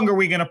long are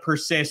we going to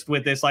persist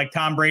with this? Like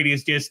Tom Brady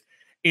is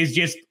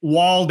just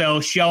Waldo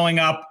showing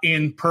up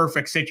in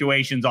perfect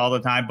situations all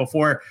the time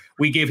before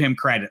we give him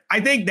credit.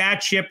 I think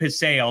that ship has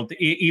sailed,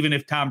 even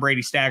if Tom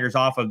Brady staggers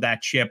off of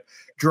that ship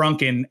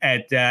drunken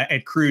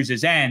at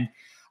Cruz's end.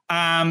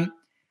 I'm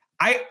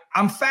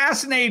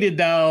fascinated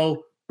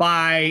though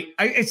by,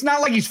 it's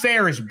not like he's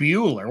Ferris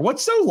Bueller.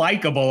 What's so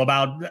likable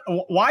about,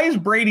 why is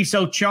Brady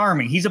so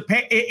charming?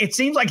 It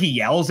seems like he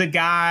yells at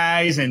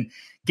guys and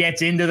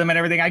gets into them and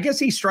everything. I guess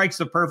he strikes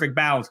the perfect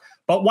balance.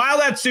 But while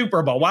that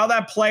Super Bowl, while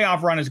that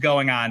playoff run is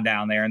going on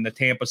down there in the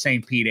Tampa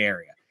St. Pete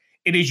area,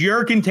 it is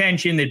your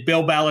contention that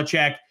Bill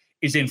Belichick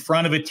is in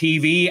front of a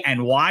TV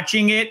and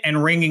watching it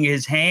and wringing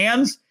his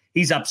hands.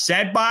 He's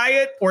upset by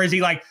it? Or is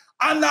he like,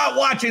 I'm not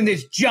watching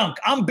this junk.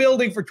 I'm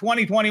building for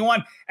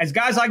 2021, as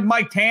guys like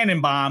Mike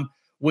Tannenbaum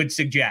would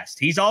suggest.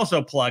 He's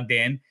also plugged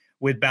in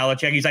with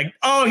Belichick. He's like,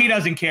 oh, he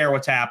doesn't care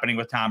what's happening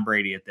with Tom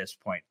Brady at this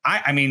point.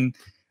 I mean,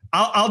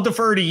 I'll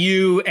defer to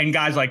you and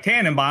guys like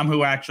Tannenbaum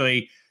who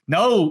actually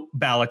know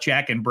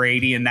Belichick and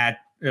Brady and that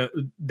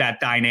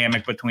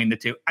dynamic between the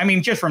two. I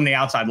mean, just from the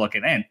outside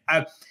looking in,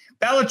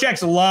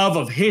 Belichick's love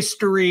of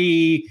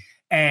history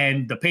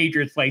and the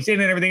Patriots place in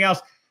and everything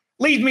else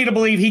leads me to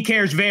believe he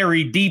cares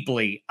very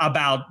deeply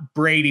about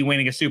Brady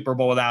winning a Super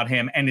Bowl without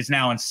him and is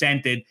now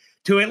incented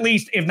to at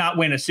least, if not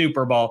win a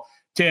Super Bowl,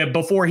 to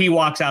before he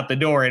walks out the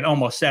door at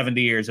almost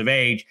 70 years of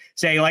age,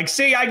 say like,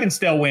 see, I can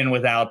still win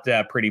without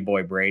pretty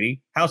boy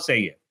Brady. How say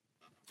you?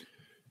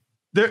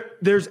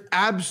 There's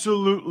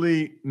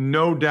absolutely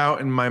no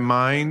doubt in my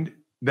mind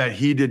that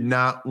he did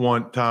not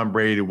want Tom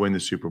Brady to win the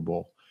Super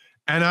Bowl.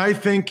 And I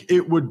think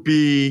it would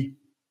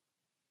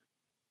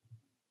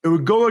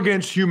go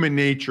against human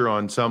nature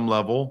on some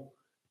level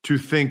to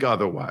think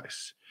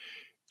otherwise.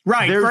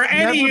 Right. For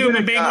any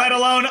human being, let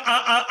alone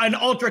an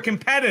ultra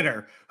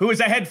competitor who is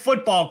a head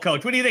football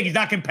coach. What do you think? He's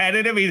not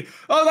competitive.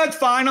 That's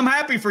fine. I'm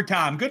happy for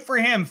Tom. Good for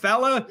him,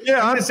 fella.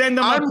 Yeah, I'm send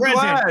him a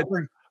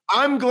present.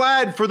 I'm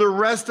glad for the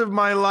rest of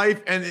my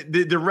life and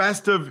the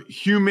rest of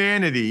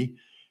humanity,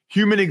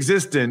 human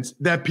existence,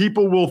 that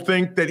people will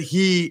think that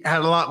he had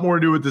a lot more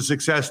to do with the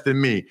success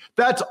than me.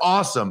 That's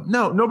awesome.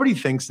 No, nobody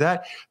thinks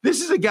that.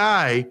 This is a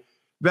guy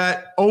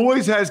that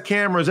always has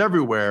cameras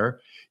everywhere.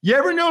 You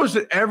ever notice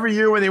that every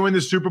year when they win the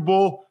Super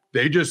Bowl,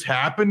 they just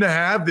happen to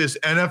have this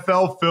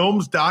NFL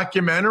Films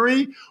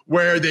documentary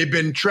where they've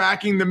been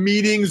tracking the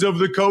meetings of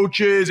the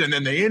coaches and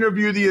then they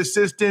interview the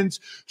assistants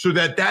so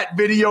that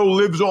video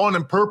lives on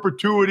in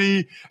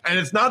perpetuity. And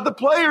it's not the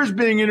players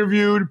being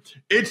interviewed,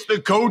 it's the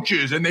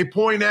coaches. And they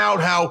point out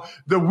how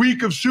the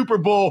week of Super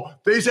Bowl,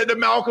 they said to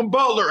Malcolm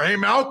Butler, hey,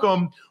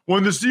 Malcolm,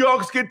 when the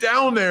Seahawks get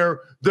down there,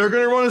 they're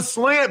going to run a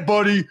slant,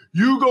 buddy.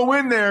 You go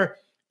in there.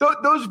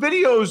 Those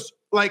videos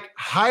like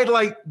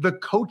highlight the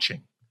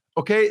coaching,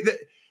 okay?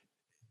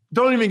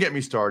 Don't even get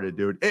me started,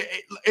 dude.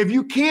 If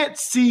you can't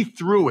see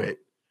through it,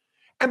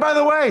 and by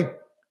the way,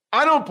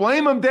 I don't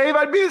blame him, Dave.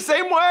 I'd be the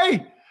same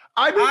way.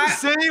 I'd be the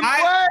same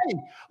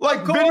way.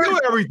 Like, video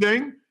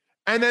everything.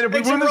 And then if we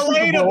win the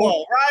Super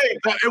Bowl, right?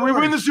 If we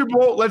win the Super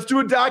Bowl, let's do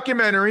a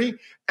documentary.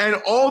 And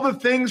all the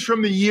things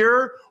from the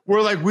year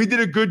where, like, we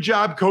did a good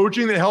job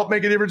coaching that helped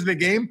make a difference in the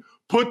game,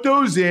 put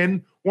those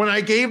in. When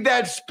I gave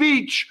that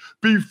speech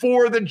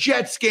before the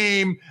Jets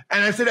game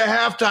and I said at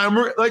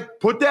halftime, like,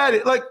 put that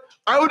in. Like,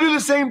 I would do the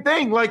same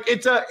thing. Like,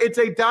 it's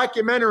a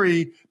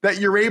documentary that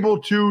you're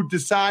able to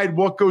decide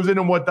what goes in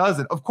and what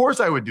doesn't. Of course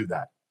I would do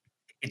that.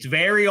 It's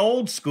very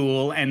old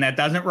school, and that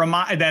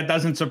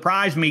doesn't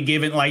surprise me,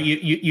 given like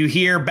you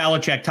hear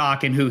Belichick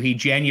talking who he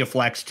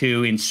genuflects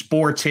to in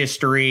sports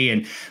history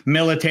and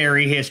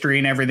military history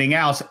and everything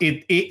else.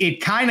 It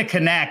kind of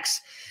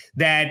connects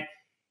that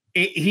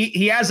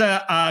he has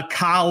a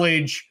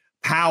college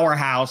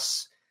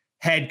powerhouse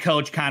head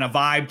coach kind of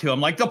vibe to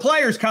him. Like, the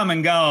players come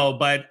and go,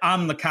 but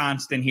I'm the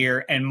constant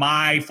here. And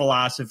my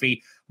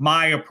philosophy,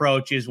 my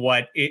approach is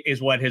what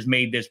has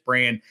made this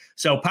brand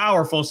so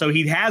powerful. So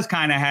he has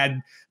kind of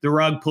had the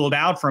rug pulled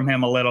out from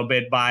him a little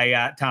bit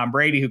by Tom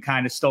Brady, who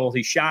kind of stole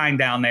his shine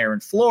down there in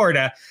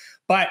Florida.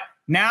 But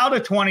now to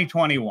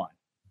 2021.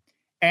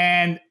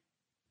 And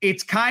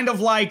it's kind of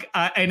like,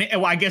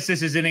 I guess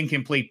this is an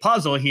incomplete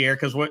puzzle here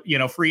because,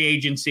 free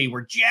agency,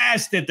 we're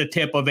just at the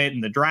tip of it,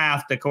 and the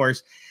draft, of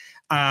course,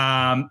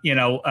 a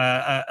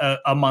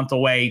month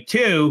away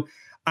too.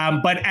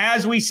 But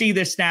as we see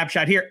this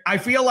snapshot here, I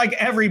feel like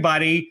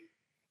everybody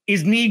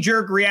is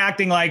knee-jerk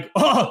reacting like,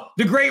 oh,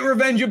 the great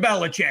revenge of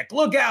Belichick.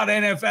 Look out,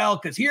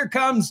 NFL, because here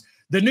comes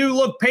the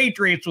new-look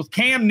Patriots with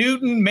Cam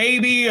Newton,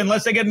 maybe,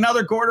 unless they get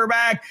another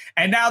quarterback.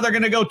 And now they're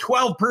going to go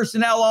 12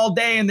 personnel all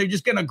day, and they're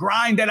just going to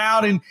grind it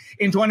out in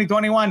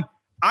 2021.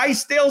 I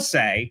still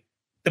say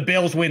the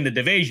Bills win the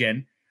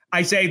division.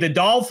 I say the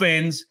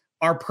Dolphins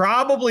are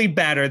probably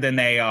better than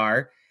they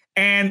are.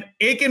 And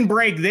it can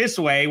break this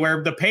way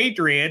where the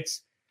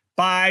Patriots,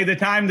 by the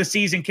time the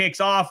season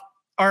kicks off,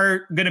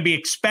 are going to be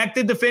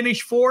expected to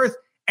finish fourth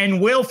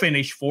and will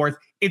finish fourth.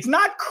 It's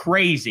not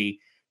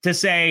crazy to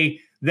say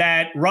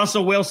that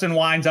Russell Wilson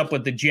winds up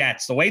with the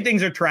Jets, the way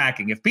things are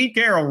tracking. If Pete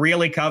Carroll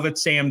really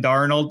covets Sam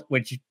Darnold,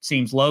 which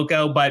seems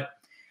loco, but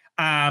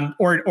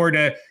or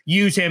to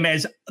use him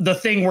as the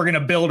thing we're going to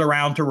build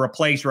around to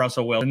replace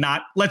Russell Wilson,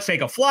 not let's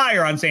take a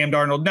flyer on Sam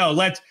Darnold. No,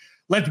 let's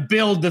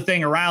build the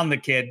thing around the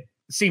kid.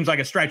 Seems like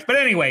a stretch. But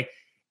anyway,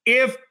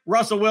 if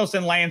Russell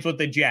Wilson lands with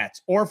the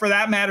Jets, or for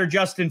that matter,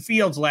 Justin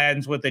Fields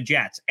lands with the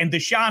Jets, and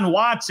Deshaun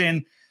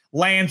Watson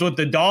lands with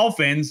the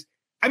Dolphins,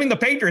 I mean, the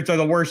Patriots are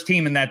the worst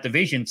team in that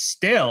division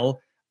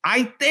still.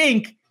 I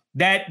think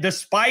that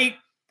despite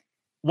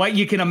what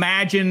you can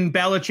imagine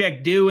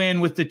Belichick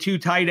doing with the two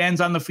tight ends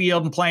on the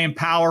field and playing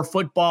power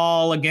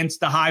football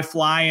against the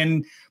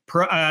high-flying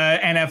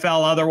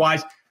NFL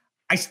otherwise,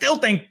 I still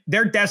think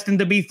they're destined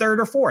to be third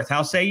or fourth.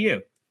 How say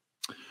you?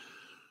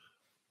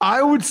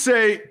 I would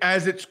say,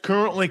 as it's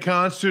currently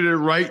constituted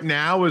right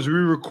now, as we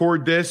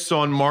record this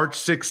on March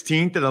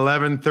 16th at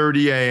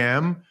 11:30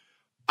 a.m.,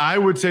 I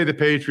would say the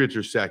Patriots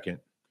are second.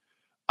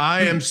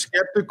 I am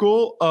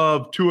skeptical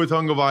of Tua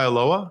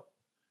Tagovailoa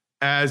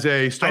as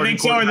a starting. I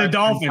think so are the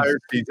Dolphins.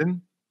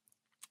 Season.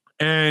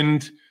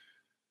 And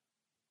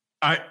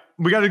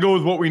we got to go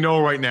with what we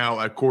know right now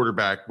at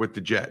quarterback with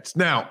the Jets.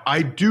 Now,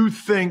 I do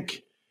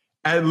think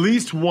at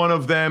least one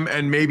of them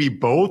and maybe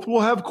both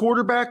will have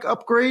quarterback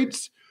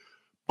upgrades.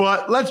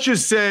 But let's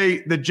just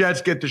say the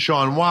Jets get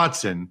Deshaun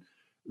Watson.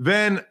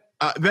 Then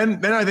I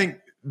think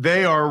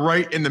they are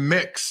right in the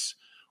mix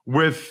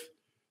with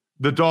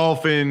the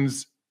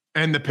Dolphins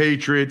and the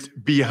Patriots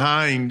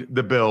behind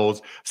the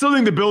Bills. Still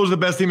think the Bills are the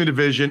best team in the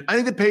division. I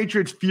think the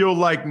Patriots feel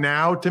like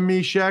now, to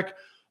me, Shaq,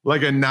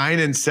 like a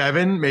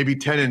 9-7, maybe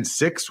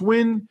 10-6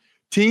 win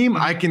team.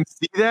 I can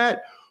see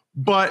that.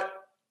 But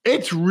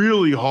it's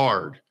really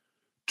hard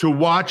to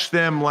watch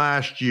them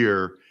last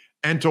year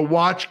and to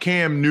watch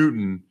Cam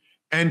Newton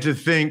and to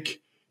think,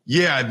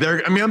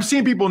 I'm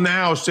seeing people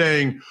now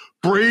saying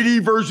Brady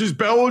versus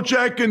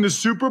Belichick in the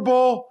Super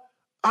Bowl.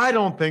 I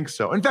don't think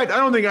so. In fact, I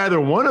don't think either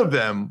one of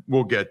them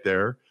will get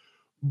there.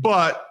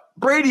 But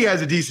Brady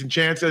has a decent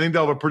chance. I think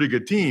they'll have a pretty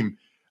good team.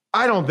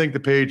 I don't think the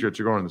Patriots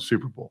are going to the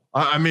Super Bowl.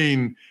 They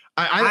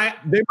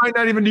might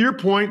not even, to your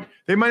point,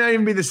 they might not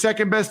even be the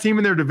second best team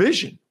in their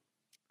division.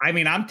 I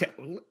mean,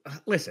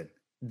 listen,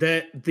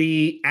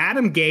 the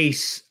Adam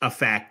Gase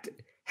effect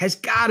has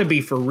got to be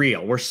for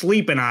real. We're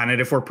sleeping on it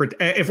if we're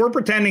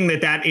pretending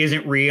that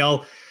isn't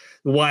real,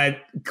 what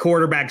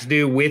quarterbacks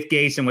do with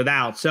Gase and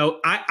without. So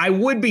I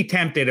would be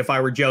tempted if I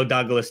were Joe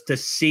Douglas to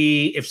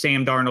see if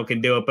Sam Darnold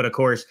can do it. But of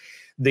course,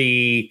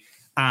 the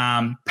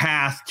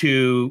path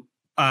to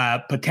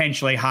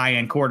potentially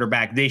high-end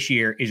quarterback this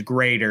year is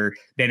greater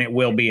than it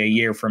will be a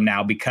year from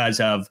now because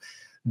of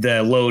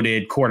the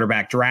loaded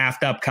quarterback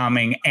draft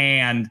upcoming,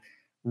 and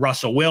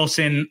Russell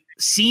Wilson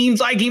seems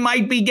like he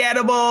might be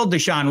gettable.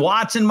 Deshaun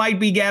Watson might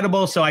be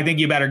gettable. So I think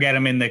you better get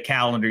him in the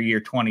calendar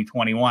year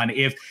 2021.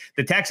 If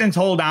the Texans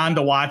hold on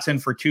to Watson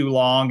for too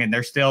long and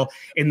they're still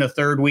in the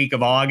third week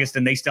of August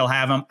and they still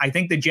have him, I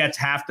think the Jets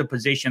have to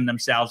position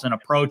themselves and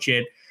approach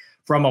it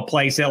from a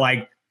place that,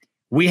 like,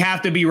 we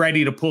have to be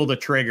ready to pull the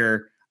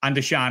trigger on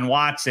Deshaun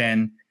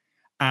Watson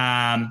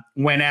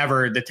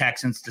whenever the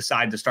Texans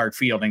decide to start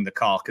fielding the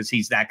call, because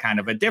he's that kind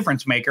of a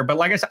difference maker. But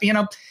like I said,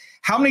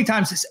 how many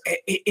times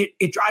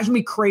it drives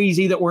me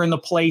crazy that we're in the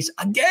place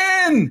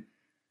again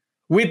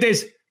with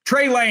this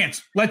Trey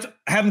Lance. Let's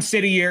have him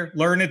sit a year,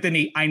 learn at the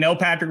knee. I know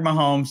Patrick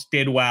Mahomes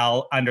did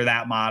well under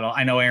that model.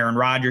 I know Aaron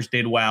Rodgers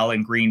did well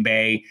in Green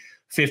Bay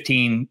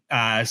 17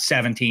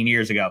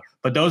 years ago.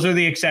 But those are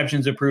the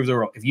exceptions that prove the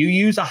rule. If you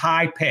use a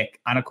high pick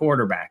on a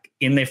quarterback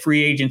in the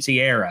free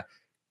agency era,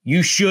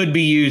 you should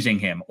be using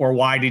him. Or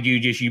why did you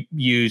just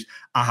use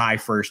a high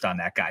first on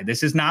that guy?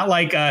 This is not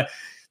like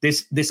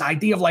this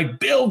idea of like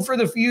build for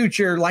the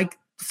future. Like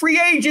free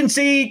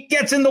agency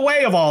gets in the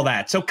way of all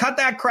that. So cut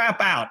that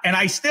crap out. And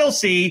I still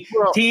see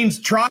teams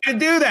try to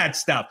do that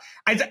stuff.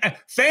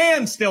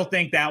 Fans still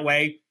think that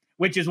way,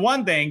 which is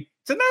one thing.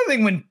 It's another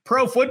thing when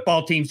pro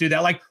football teams do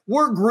that. Like,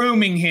 we're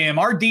grooming him.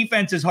 Our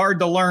defense is hard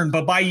to learn,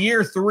 but by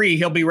year 3,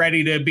 he'll be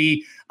ready to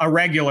be a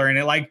regular in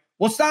it. Like,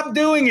 well, stop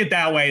doing it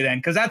that way then,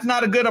 because that's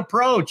not a good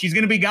approach. He's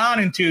going to be gone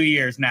in 2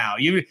 years now.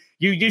 You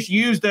just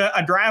used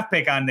a draft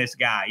pick on this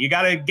guy. You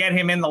got to get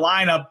him in the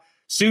lineup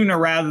sooner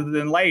rather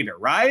than later,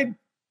 right?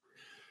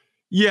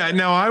 Yeah.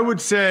 Now, I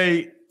would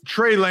say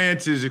Trey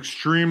Lance is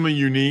extremely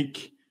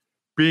unique,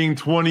 being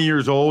 20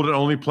 years old and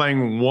only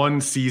playing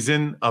one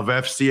season of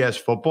FCS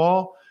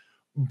football.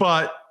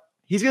 But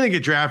he's going to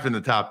get drafted in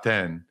the top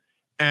 10,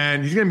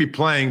 and he's going to be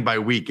playing by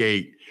week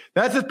 8.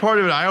 That's just part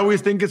of it. I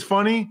always think it's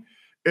funny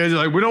is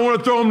like, we don't want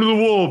to throw him to the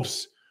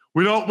wolves.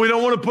 We don't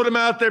want to put him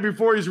out there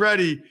before he's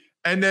ready.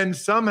 And then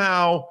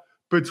somehow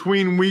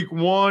between week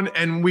 1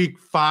 and week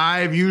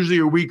 5, usually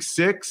or week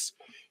 6,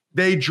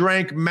 they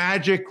drank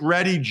magic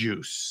ready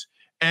juice.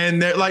 And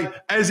they're like,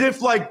 as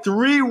if like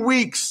 3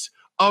 weeks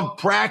of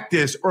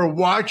practice or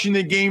watching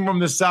the game from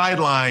the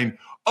sideline.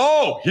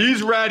 Oh,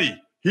 he's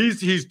ready.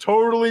 He's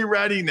totally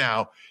ready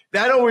now.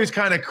 That always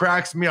kind of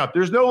cracks me up.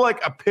 There's no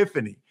like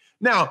epiphany.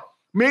 Now,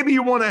 maybe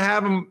you want to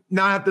have him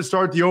not have to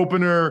start the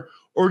opener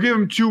or give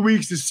him 2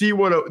 weeks to see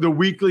what the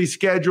weekly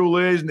schedule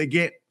is. And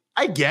again,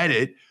 I get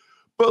it.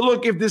 But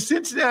look, if the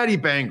Cincinnati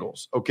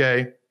Bengals,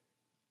 okay,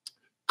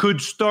 could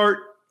start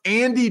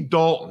Andy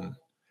Dalton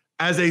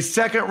as a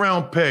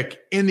second-round pick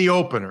in the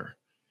opener,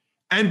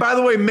 and by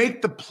the way,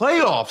 make the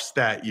playoffs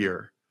that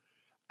year,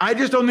 I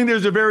just don't think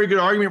there's a very good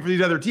argument for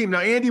these other teams.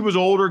 Now, Andy was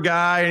an older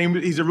guy, and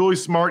he's a really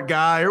smart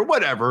guy or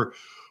whatever.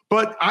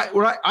 But I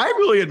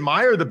really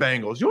admire the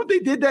Bengals. You know what they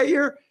did that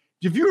year?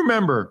 If you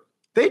remember,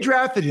 they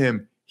drafted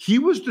him. He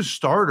was the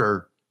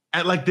starter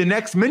at like the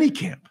next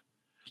minicamp.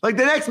 Like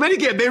the next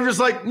minicamp, they were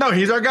just like, no,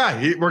 he's our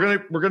guy. We're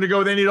gonna go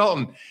with Andy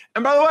Dalton.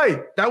 And by the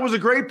way, that was a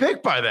great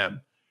pick by them.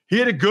 He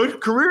had a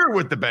good career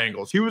with the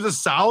Bengals. He was a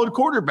solid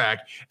quarterback.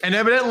 And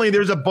evidently,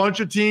 there's a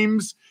bunch of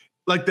teams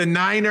like the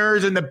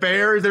Niners and the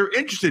Bears, they're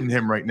interested in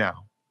him right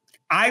now.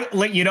 I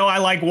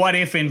like what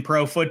if in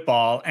pro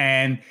football.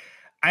 And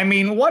I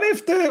mean, what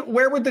if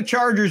where would the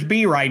Chargers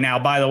be right now?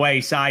 By the way,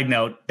 side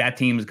note, that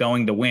team's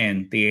going to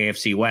win the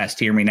AFC West.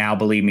 Hear me now,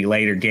 believe me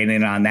later. Get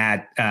in on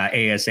that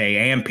ASA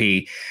AMP.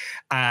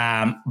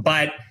 And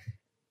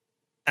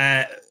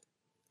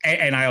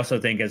I also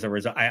think as a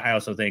result, I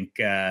also think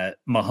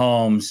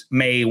Mahomes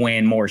may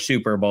win more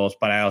Super Bowls,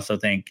 but I also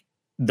think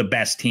the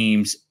best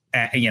teams,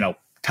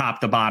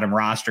 top to bottom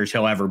rosters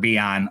he'll ever be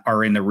on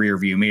are in the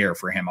rearview mirror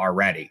for him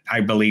already.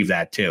 I believe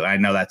that too. I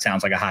know that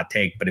sounds like a hot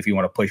take, but if you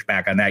want to push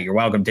back on that, you're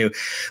welcome to.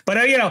 But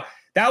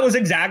that was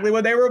exactly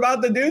what they were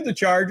about to do, the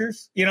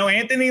Chargers.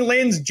 Anthony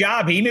Lynn's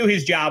job, he knew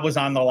his job was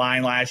on the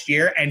line last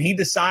year, and he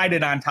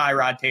decided on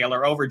Tyrod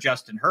Taylor over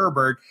Justin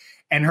Herbert,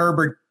 and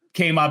Herbert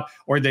came up,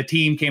 or the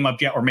team came up,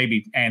 or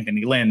maybe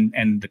Anthony Lynn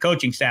and the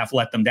coaching staff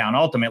let them down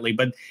ultimately,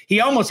 but he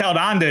almost held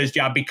on to his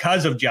job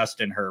because of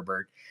Justin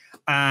Herbert.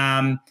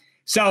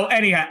 So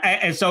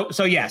anyhow,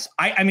 so yes,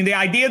 I mean, the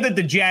idea that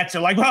the Jets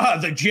are like,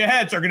 well, the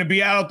Jets are going to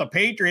be out the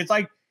Patriots.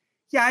 Like,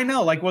 yeah, I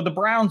know. Like, well, the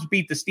Browns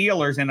beat the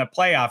Steelers in a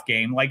playoff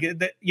game. Like,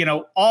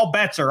 all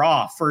bets are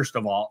off, first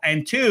of all.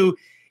 And two,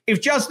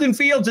 if Justin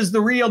Fields is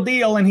the real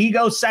deal and he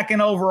goes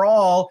second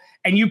overall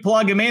and you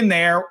plug him in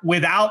there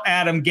without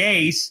Adam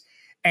Gase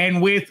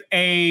and with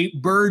a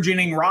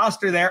burgeoning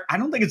roster there, I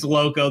don't think it's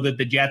loco that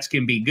the Jets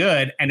can be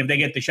good. And if they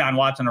get Deshaun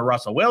Watson or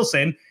Russell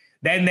Wilson,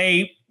 then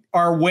they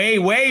are way,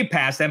 way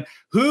past them.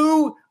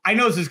 Who, I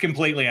know this is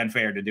completely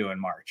unfair to do in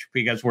March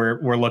because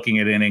we're looking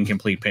at an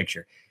incomplete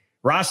picture.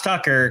 Ross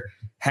Tucker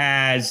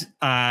has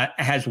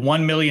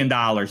 $1 million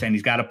and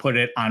he's got to put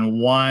it on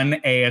one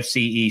AFC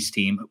East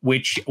team.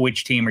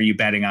 Which team are you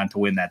betting on to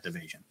win that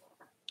division?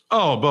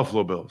 Oh,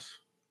 Buffalo Bills.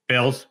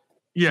 Bills?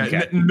 Yeah,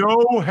 okay.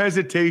 No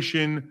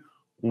hesitation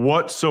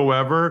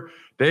whatsoever.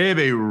 They have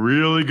a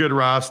really good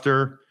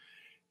roster.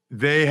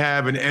 They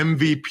have an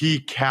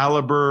MVP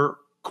caliber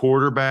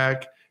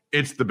quarterback.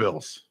 It's the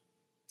Bills.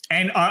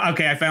 And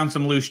okay, I found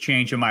some loose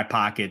change in my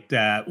pocket.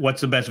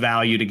 What's the best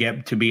value to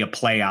get to be a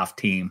playoff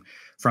team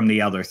from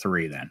the other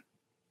three then?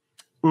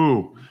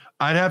 Ooh,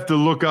 I'd have to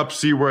look up,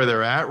 see where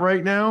they're at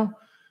right now.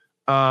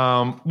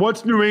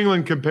 What's New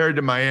England compared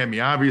to Miami?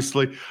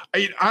 Obviously,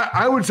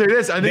 I would say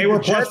this. I think they were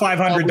plus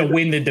 500 to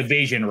win the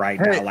division right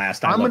now.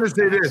 Last time I'm going to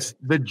say this: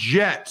 the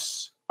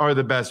Jets are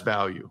the best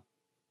value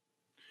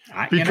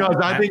because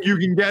I think you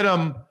can get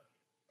them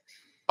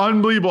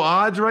unbelievable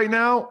odds right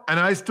now, and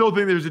I still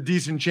think there's a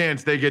decent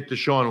chance they get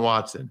Deshaun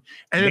Watson.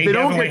 And if they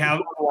don't get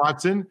Deshaun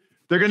Watson,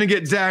 they're going to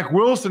get Zach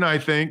Wilson, I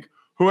think,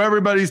 who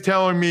everybody's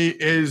telling me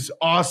is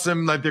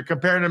awesome. Like they're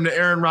comparing him to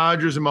Aaron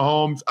Rodgers and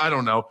Mahomes. I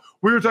don't know.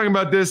 We were talking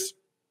about this.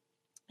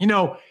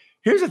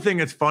 Here's the thing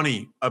that's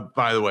funny,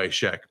 by the way,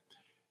 Sheck.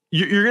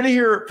 You're going to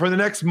hear for the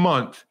next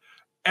month,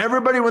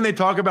 everybody when they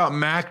talk about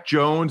Mac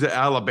Jones at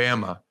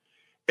Alabama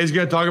is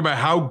going to talk about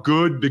how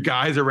good the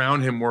guys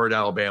around him were at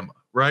Alabama,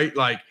 right?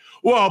 Like,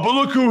 well, but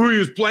look who he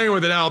was playing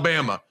with in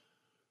Alabama.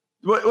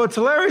 What's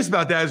hilarious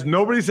about that is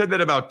nobody said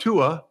that about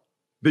Tua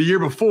the year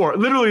before,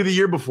 literally the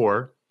year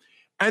before.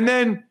 And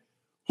then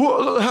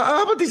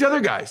how about these other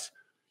guys?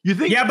 You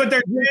think? Yeah, but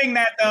they're saying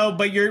that though.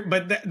 But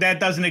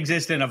that doesn't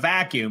exist in a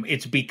vacuum.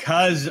 It's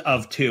because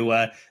of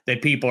Tua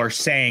that people are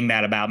saying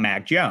that about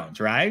Mac Jones,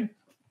 right?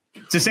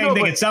 It's the same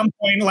thing. At some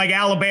point, like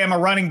Alabama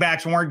running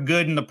backs weren't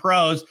good in the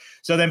pros,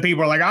 so then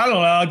people are like, I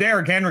don't know,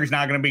 Derrick Henry's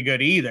not going to be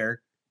good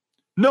either.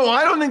 No,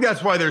 I don't think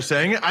that's why they're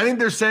saying it. I think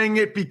they're saying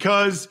it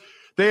because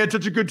they had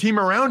such a good team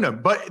around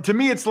him. But to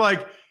me, it's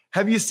like,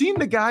 have you seen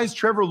the guys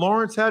Trevor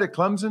Lawrence had at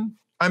Clemson?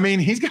 I mean,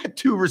 he's got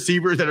 2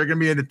 receivers that are going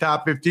to be in the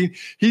top 15.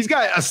 He's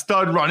got a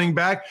stud running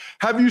back.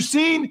 Have you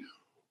seen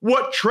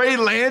what Trey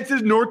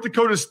Lance's North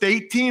Dakota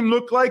State team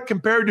looked like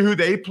compared to who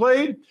they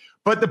played?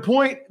 But the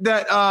point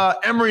that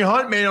Emory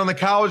Hunt made on the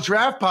College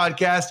Draft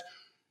podcast,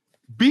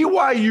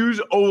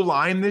 BYU's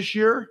O-line this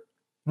year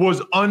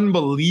was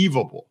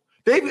unbelievable.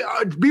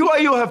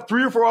 BYU will have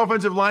 3 or 4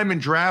 offensive linemen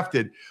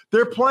drafted.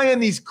 They're playing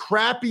these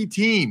crappy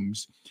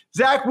teams.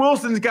 Zach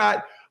Wilson's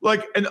got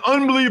like an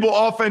unbelievable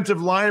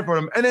offensive line for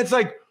him. And it's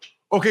like,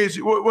 okay,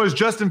 so what was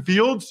Justin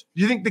Fields?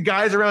 Do you think the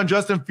guys around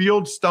Justin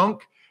Fields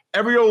stunk?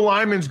 Every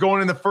O-lineman's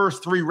going in the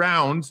first 3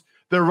 rounds.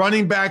 Their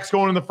running backs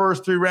going in the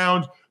first 3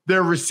 rounds.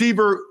 Their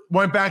receiver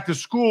went back to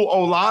school,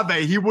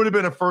 Olave. He would have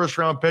been a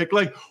first-round pick.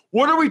 Like,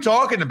 what are we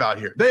talking about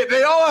here?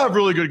 They all have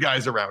really good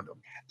guys around them.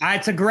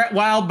 It's a great,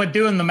 but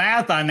doing the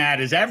math on that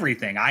is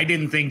everything. I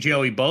didn't think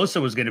Joey Bosa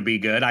was going to be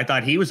good. I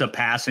thought he was a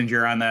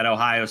passenger on that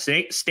Ohio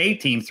State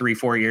team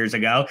 3-4 years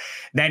ago.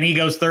 Then he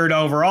goes 3rd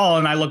overall,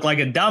 and I look like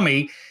a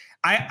dummy.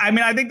 I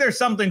mean, I think there's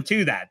something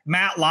to that.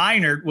 Matt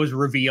Leinart was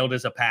revealed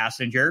as a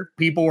passenger.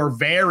 People were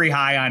very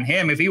high on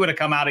him. If he would have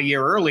come out a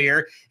year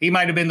earlier, he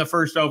might have been the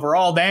 1st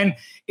overall. Then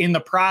in the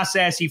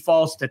process, he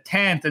falls to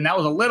 10th, and that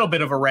was a little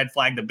bit of a red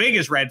flag. The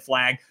biggest red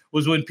flag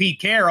was when Pete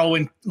Carroll,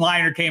 when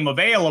Leinart came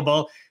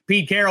available,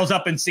 Pete Carroll's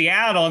up in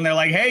Seattle, and they're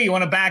like, hey, you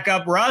want to back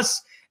up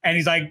Russ? And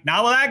he's like,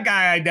 not with that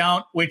guy, I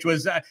don't, which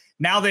was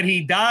now that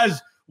he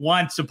does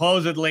want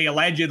supposedly,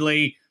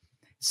 allegedly,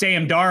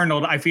 Sam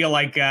Darnold, I feel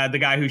like the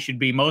guy who should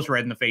be most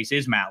red in the face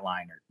is Matt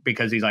Leinart,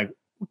 because he's like,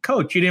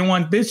 Coach, you didn't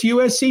want this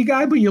USC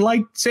guy, but you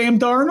like Sam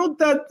Darnold?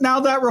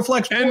 That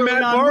reflects and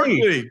Matt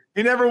Barkley.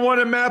 He never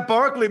wanted Matt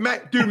Barkley.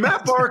 Matt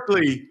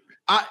Barkley.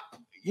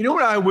 You know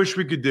what I wish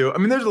we could do? I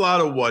mean, there's a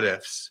lot of what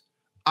ifs.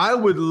 I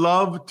would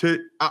love to.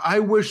 I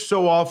wish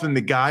so often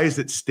the guys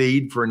that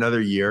stayed for another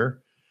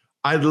year.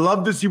 I'd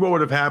love to see what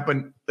would have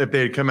happened if they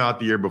had come out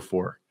the year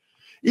before.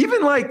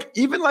 Even like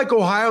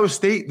Ohio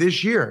State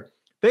this year.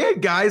 They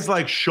had guys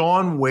like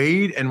Sean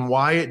Wade and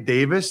Wyatt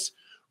Davis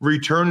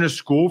return to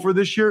school for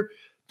this year.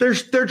 Their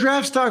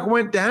draft stock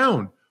went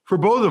down for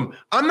both of them.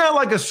 I'm not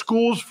like a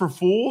schools for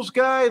fools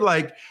guy.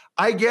 Like,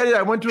 I get it.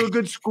 I went to a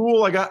good school.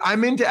 Like,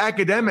 I'm into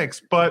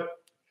academics, but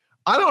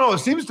I don't know. It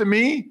seems to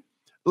me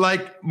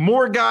like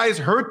more guys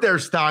hurt their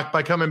stock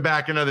by coming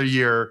back another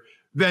year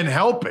than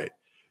help it.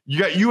 You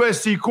got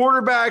USC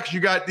quarterbacks. You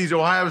got these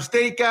Ohio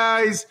State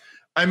guys.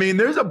 I mean,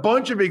 there's a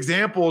bunch of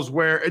examples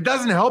where it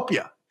doesn't help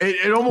you.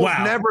 It almost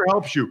never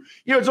helps you.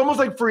 You know, it's almost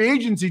like free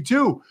agency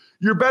too.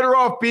 You're better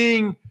off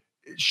being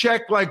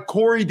checked like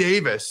Corey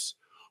Davis,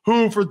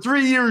 who for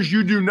 3 years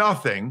you do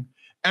nothing,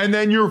 and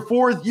then your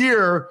 4th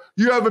year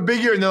you have a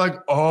big year, and they're like,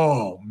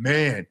 oh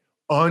man,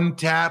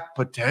 untapped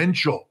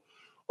potential.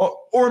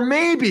 Or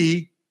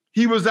maybe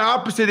he was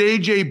opposite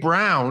AJ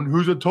Brown,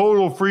 who's a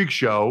total freak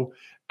show,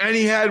 and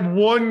he had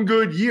 1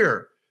 good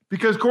year,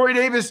 because Corey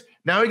Davis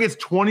now he gets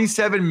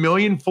 $27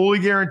 million fully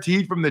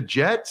guaranteed from the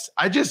Jets.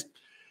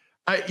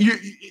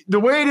 The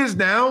way it is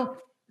now,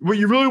 what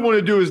you really want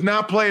to do is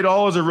not play at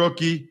all as a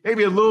rookie,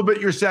 maybe a little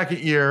bit your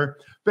 2nd year,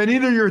 then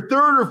either your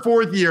 3rd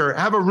or 4th year,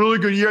 have a really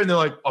good year, and they're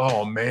like,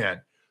 oh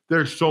man,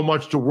 there's so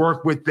much to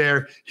work with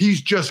there. He's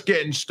just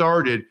getting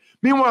started.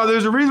 Meanwhile,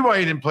 there's a reason why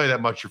he didn't play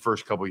that much your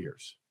first couple of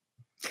years.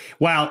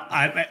 Well,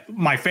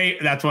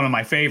 that's one of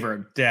my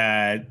favorite.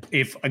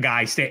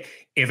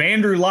 If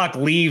Andrew Luck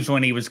leaves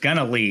when he was going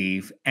to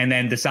leave and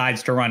then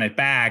decides to run it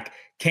back,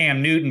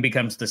 Cam Newton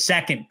becomes the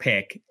 2nd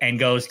pick and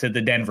goes to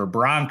the Denver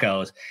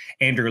Broncos.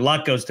 Andrew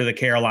Luck goes to the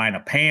Carolina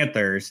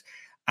Panthers.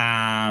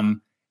 And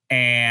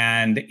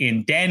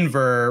in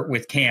Denver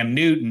with Cam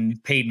Newton,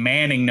 Peyton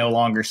Manning no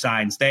longer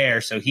signs there.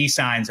 So he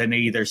signs in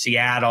either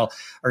Seattle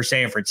or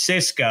San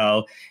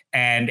Francisco.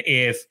 And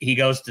if he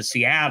goes to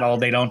Seattle,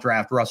 they don't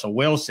draft Russell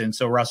Wilson.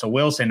 So Russell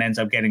Wilson ends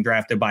up getting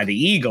drafted by the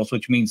Eagles,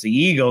 which means the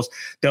Eagles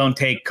don't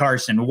take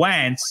Carson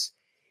Wentz.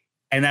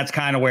 And that's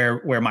kind of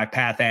where my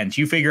path ends.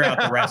 You figure out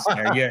the rest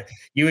there.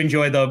 You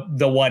enjoy the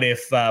what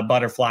if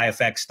butterfly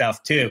effect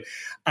stuff too.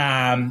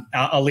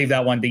 I'll leave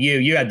that one to you.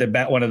 You had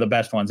one of the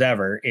best ones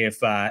ever.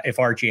 If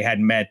Archie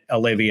hadn't met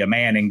Olivia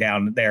Manning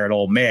down there at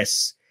Ole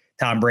Miss,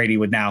 Tom Brady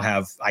would now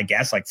have, I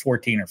guess, like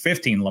 14 or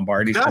 15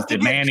 Lombardis, because the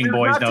Manning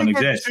boys don't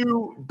exist. Not to get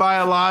too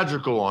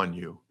biological on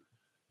you,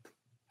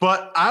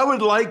 but I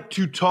would like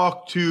to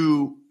talk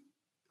to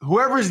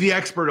whoever's the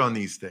expert on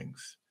these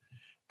things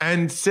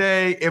and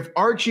say, if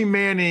Archie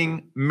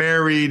Manning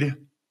married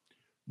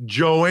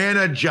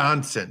Joanna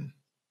Johnson.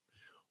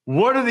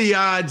 What are the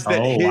odds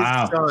that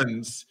his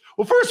sons?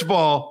 Well, first of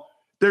all,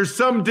 there's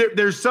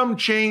some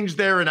change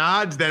there in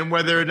odds then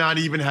whether or not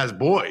he even has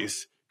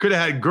boys. Could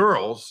have had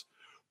girls.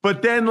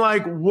 But then,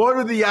 like, what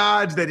are the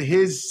odds that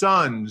his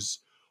sons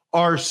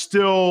are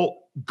still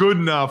good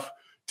enough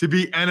to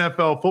be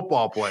NFL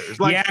football players?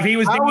 Like, yeah, if he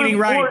was getting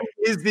right.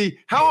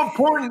 How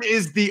important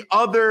is the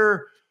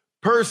other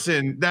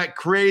person that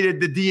created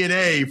the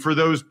DNA for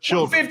those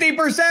children?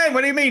 50%.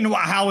 What do you mean?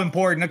 How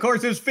important? Of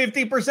course, it was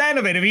 50%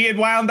 of it. If he had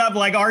wound up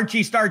like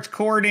Archie starts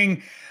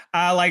courting,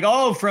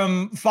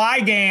 from Phi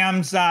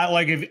Gams,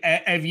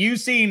 have you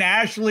seen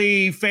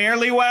Ashley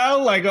fairly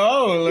well?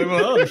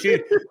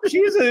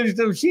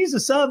 She's a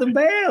Southern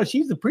Belle.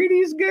 She's the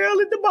prettiest girl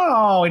at the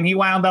ball, and he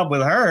wound up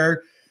with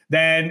her.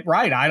 Then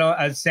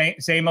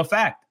same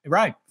effect,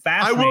 right?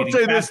 Fascinating. I will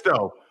say this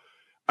though.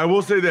 I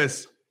will say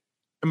this,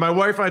 and my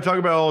wife and I talk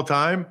about it all the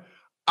time.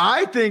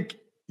 I think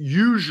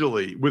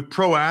usually with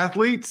pro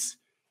athletes,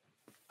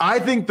 I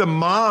think the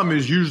mom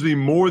is usually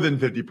more than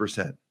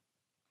 50%.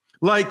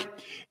 Like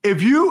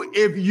if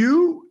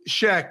you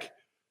Shek,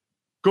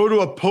 go to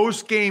a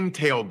post-game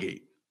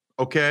tailgate,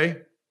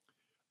 okay,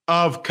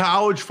 of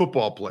college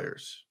football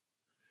players,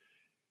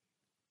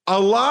 a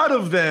lot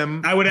of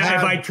them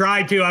if I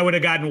tried to, I would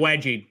have gotten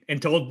wedgied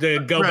and told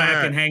to go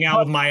back and hang out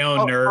with my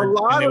own nerd. A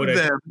lot of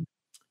them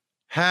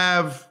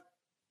have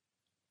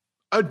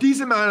a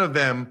decent amount of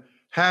them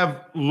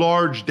have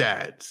large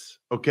dads,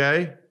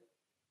 okay?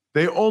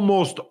 They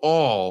almost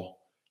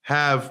all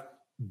have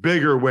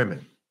bigger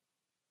women.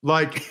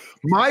 Like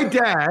my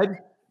dad,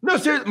 no,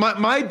 seriously,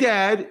 my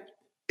dad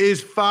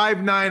is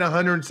 5'9",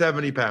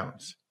 170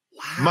 pounds.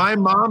 Wow. My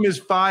mom is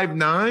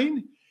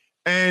 5'9"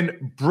 and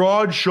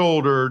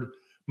broad-shouldered.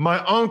 My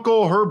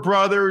uncle, her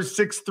brother is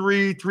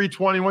 6'3",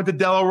 320, went to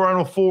Delaware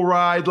on a full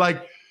ride.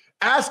 Like,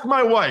 ask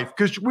my wife,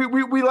 because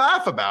we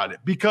laugh about it,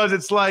 because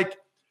it's like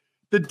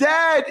the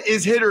dad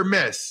is hit or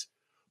miss,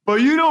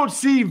 but you don't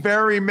see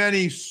very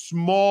many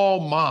small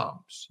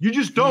moms. You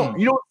just don't.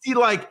 You don't see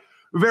like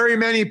very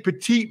many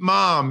petite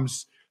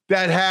moms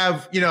that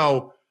have,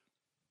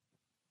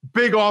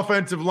 big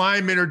offensive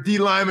lineman or D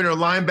lineman or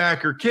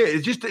linebacker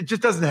kid. It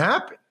just doesn't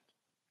happen.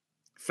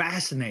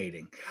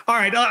 Fascinating. All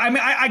right.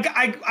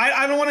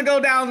 I don't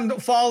want to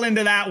fall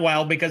into that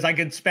well, because I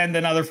could spend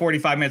another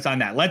 45 minutes on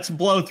that. Let's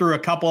blow through a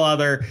couple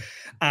other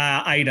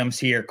items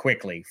here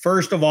quickly.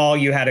 First of all,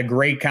 you had a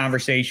great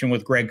conversation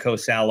with Greg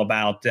Cosell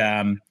about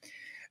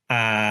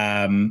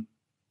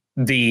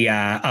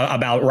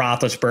about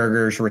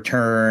Roethlisberger's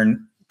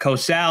return.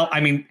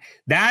 Cosell,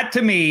 that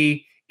to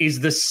me is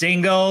the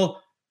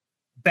single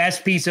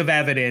best piece of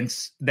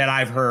evidence that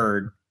I've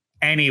heard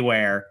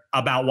anywhere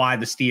about why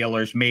the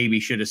Steelers maybe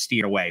should have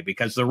steered away,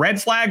 because the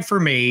red flag for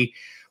me,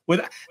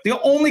 with the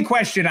only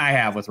question I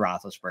have with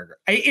Roethlisberger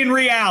in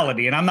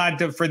reality, and I'm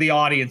not, for the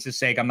audience's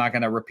sake, I'm not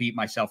going to repeat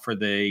myself for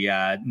the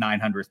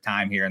 900th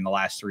time here in the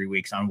last 3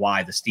 weeks on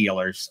why the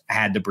Steelers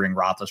had to bring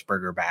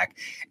Roethlisberger back.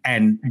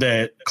 And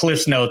the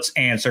Cliff's Notes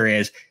answer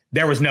is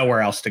there was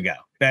nowhere else to go.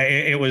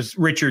 It was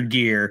Richard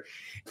Gere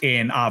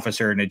in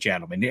Officer and a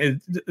Gentleman.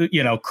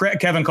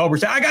 Kevin Colbert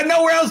said, I got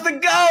nowhere else to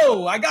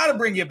go. I got to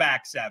bring you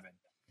back 7.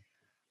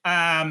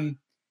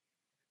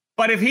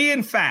 But if he,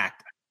 in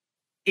fact,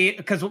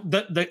 because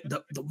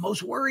the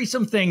most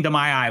worrisome thing to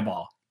my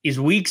eyeball is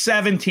week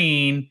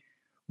 17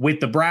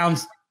 with the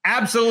Browns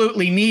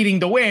absolutely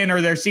needing to win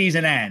or their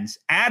season ends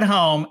at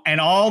home,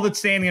 and all that's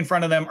standing in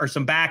front of them are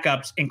some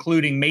backups,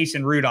 including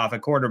Mason Rudolph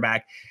at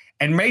quarterback.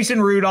 And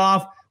Mason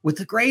Rudolph, with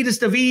the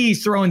greatest of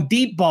ease, throwing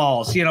deep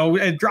balls,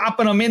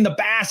 dropping them in the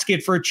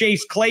basket for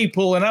Chase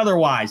Claypool and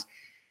otherwise.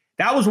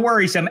 That was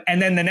worrisome.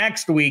 And then the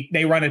next week,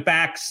 they run it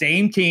back,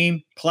 same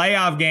team,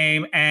 playoff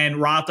game, and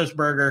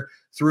Roethlisberger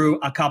threw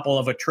a couple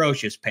of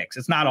atrocious picks.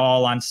 It's not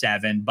all on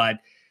 7, but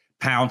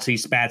Pouncey,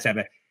 Spats have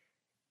it.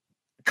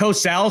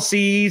 Cosell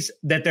sees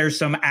that there's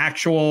some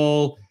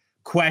actual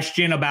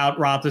question about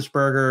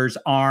Roethlisberger's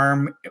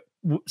arm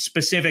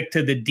specific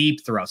to the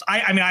deep throws.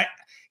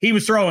 He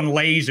was throwing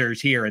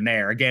lasers here and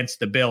there against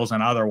the Bills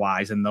and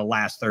otherwise in the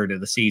last third of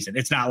the season.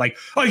 It's not like,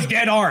 he's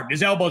dead armed,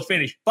 his elbow's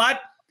finished.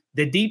 But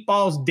the deep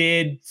balls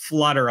did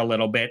flutter a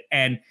little bit.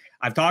 And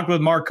I've talked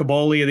with Mark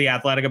Caboli of The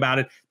Athletic about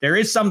it. There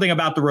is something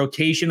about the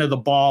rotation of the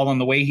ball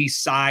and the way he's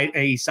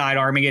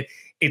side-arming it.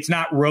 It's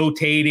not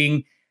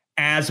rotating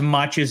as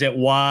much as it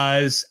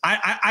was.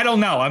 I don't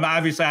know.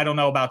 I don't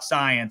know about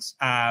science.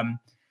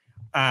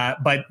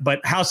 But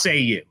how say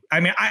you?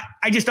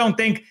 I just don't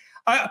think –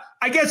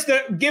 I guess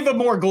to give a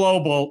more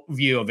global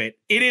view of it,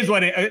 it is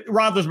what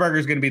Roethlisberger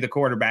is going to be the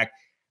quarterback.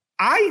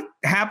 I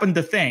happen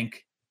to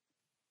think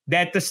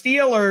that the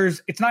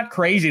Steelers, it's not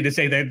crazy to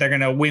say that they're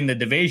going to win the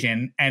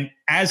division. And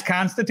as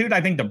constitute,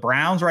 I think the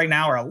Browns right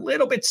now are a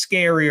little bit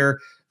scarier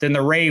than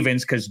the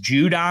Ravens because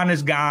Judon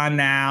is gone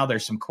now.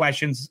 There's some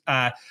questions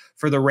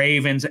for the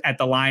Ravens at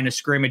the line of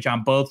scrimmage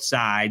on both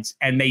sides,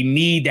 and they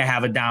need to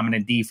have a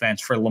dominant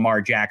defense for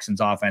Lamar Jackson's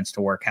offense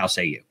to work. How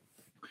say you?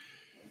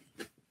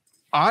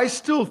 I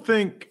still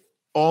think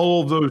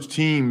all of those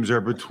teams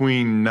are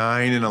between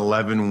 9 and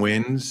 11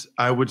 wins,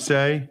 I would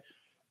say.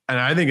 And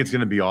I think it's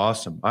going to be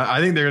awesome. I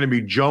think they're going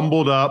to be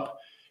jumbled up.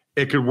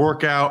 It could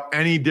work out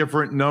any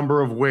different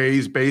number of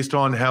ways based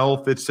on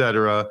health, et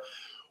cetera.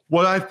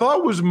 What I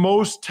thought was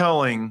most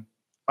telling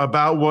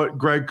about what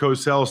Greg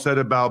Cosell said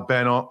about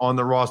Ben on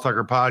the Ross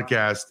Tucker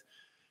podcast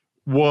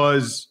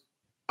was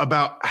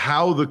about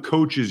how the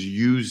coaches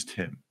used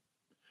him.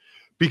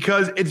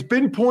 Because it's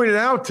been pointed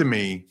out to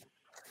me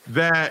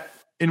that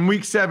in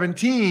week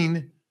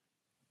 17,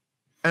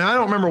 and I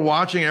don't remember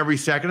watching every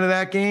second of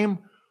that game,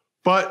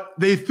 but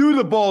they threw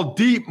the ball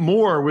deep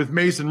more with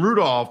Mason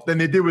Rudolph than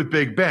they did with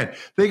Big Ben.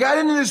 They got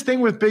into this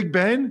thing with Big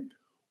Ben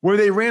where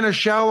they ran a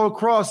shallow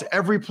cross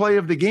every play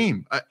of the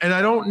game. And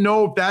I don't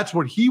know if that's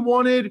what he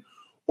wanted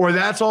or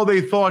that's all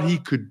they thought he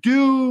could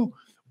do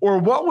or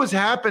what was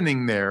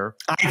happening there.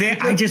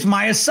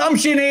 My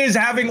assumption is,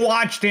 having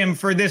watched him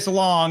for this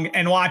long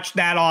and watched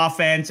that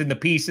offense and the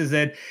pieces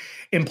that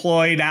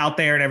employed out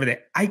there and everything,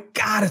 I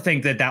got to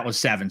think that was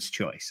Seven's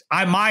choice.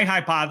 My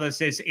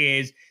hypothesis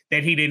is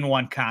that he didn't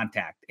want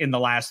contact in the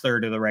last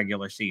third of the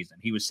regular season.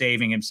 He was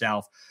saving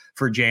himself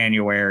for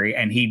January,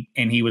 and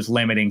he was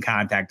limiting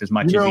contact as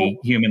much as he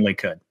humanly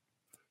could.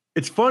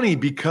 It's funny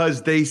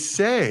because they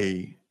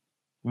say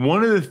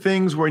one of the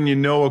things when you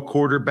know a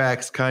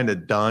quarterback's kind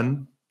of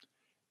done,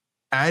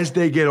 as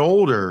they get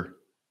older,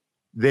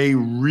 they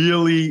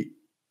really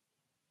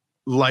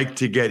like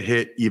to get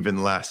hit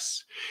even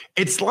less.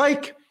 It's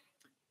like,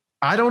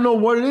 I don't know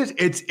what it is.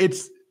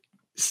 It's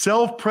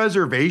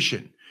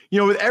self-preservation.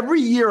 With every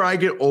year I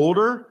get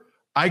older,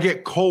 I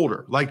get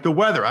colder, like the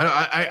weather.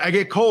 I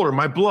get colder,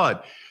 my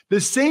blood.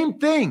 The same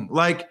thing.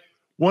 Like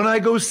when I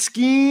go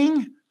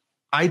skiing,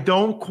 I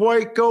don't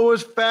quite go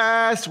as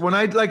fast. When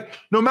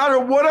no matter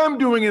what I'm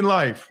doing in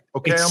life,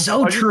 okay? It's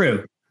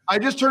true. I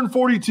just turned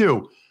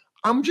 42.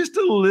 I'm just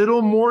a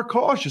little more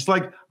cautious.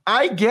 Like,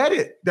 I get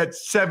it that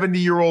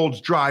 70-year-olds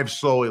drive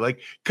slowly,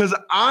 because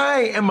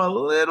I am a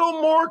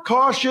little more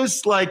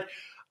cautious. Like,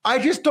 I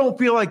just don't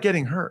feel like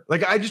getting hurt.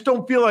 Like, I just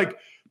don't feel like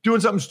doing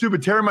something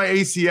stupid, tearing my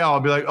ACL. I'll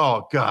be like,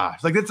 oh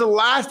gosh, that's the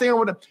last thing I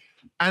want to.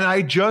 And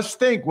I just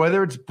think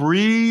whether it's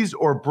Breeze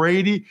or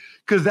Brady,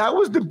 because that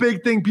was the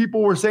big thing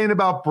people were saying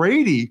about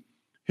Brady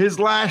his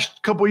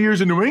last couple of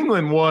years in New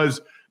England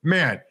was,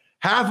 man,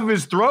 half of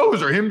his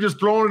throws are him just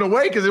throwing it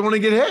away because they want to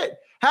get hit.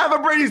 Half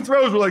of Brady's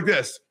throws were like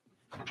this,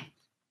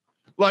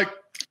 like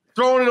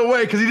throwing it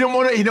away because he didn't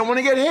want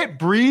to get hit.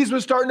 Breeze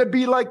was starting to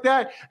be like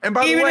that. And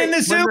by the way, in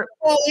the Super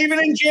Bowl, even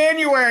in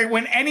January,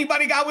 when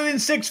anybody got within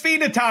 6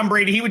 feet of Tom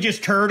Brady, he would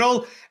just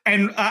turtle.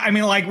 And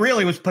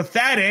really, it was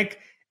pathetic.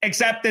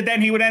 Except that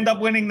then he would end up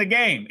winning the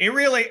game. It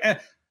really,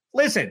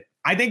 listen.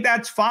 I think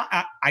that's fine.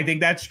 I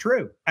think that's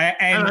true.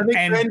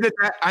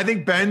 I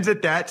think Ben's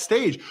at that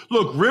stage.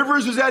 Look,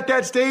 Rivers is at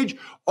that stage.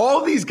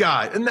 All these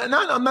guys, and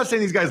I'm not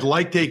saying these guys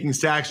like taking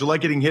sacks or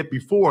like getting hit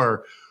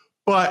before,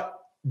 but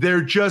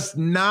they're just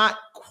not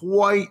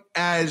quite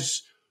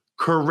as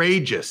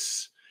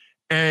courageous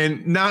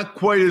and not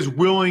quite as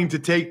willing to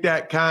take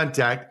that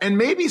contact, and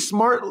maybe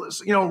smart,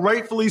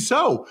 rightfully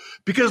so.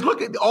 Because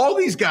look at all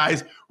these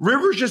guys.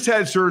 Rivers just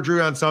had surgery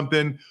on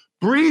something.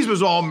 Breeze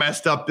was all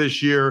messed up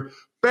this year.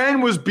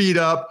 Ben was beat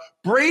up.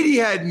 Brady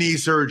had knee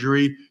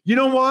surgery. You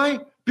know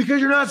why?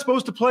 Because you're not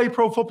supposed to play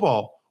pro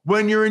football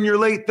when you're in your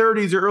late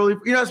 30s or early.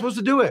 You're not supposed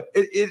to do it.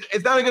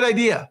 It's not a good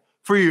idea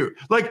for you.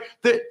 Like,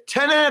 the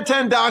 10 out of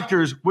 10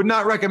 doctors would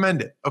not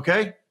recommend it,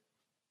 okay?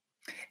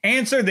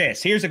 Answer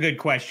this. Here's a good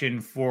question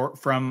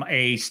from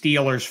a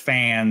Steelers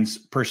fan's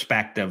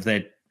perspective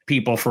that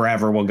people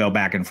forever will go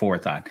back and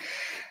forth on.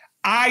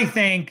 I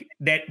think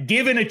that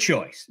given a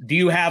choice, do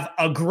you have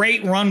a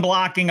great run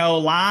blocking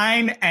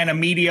O-line and a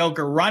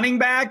mediocre running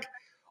back,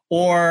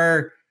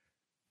 or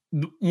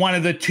one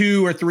of the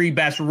 2 or 3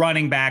 best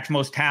running backs,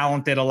 most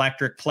talented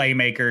electric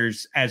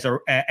playmakers as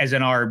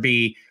an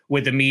RB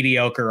with a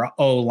mediocre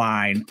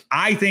O-line?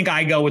 I think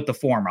I go with the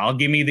former. I'll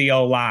give me the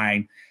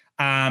O-line.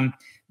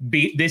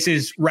 This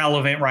is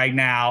relevant right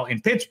now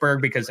in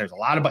Pittsburgh because there's a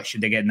lot of, should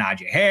they get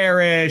Najee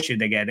Harris? Should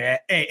they get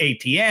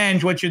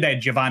ATN? What should they,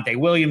 Javonte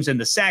Williams in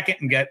the second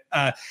and get,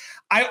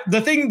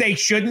 the thing they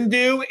shouldn't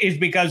do is,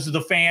 because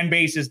the fan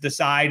base has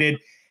decided,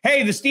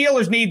 hey, the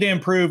Steelers need to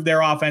improve their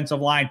offensive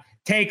line,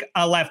 take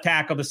a left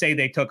tackle to say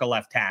they took a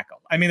left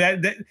tackle. I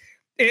mean,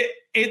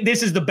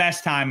 this is the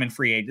best time in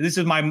free agency. This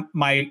is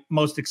my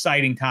most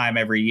exciting time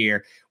every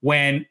year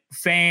when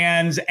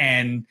fans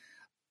and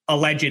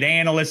alleged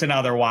analysts and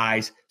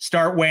otherwise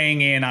start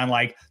weighing in on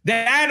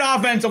that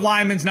offensive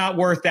lineman's not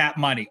worth that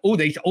money.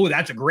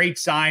 That's a great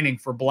signing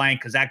for blank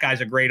because that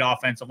guy's a great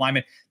offensive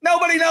lineman.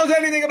 Nobody knows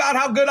anything about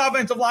how good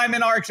offensive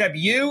linemen are except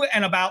you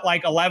and about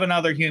 11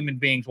 other human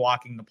beings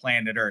walking the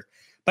planet Earth.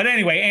 But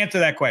anyway, answer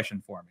that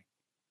question for me.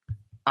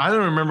 I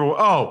don't remember.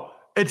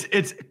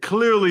 It's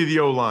clearly the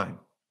O-line.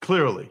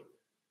 Clearly.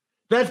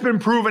 That's been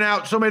proven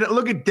out so many.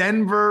 Look at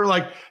Denver.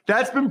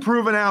 That's been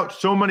proven out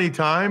so many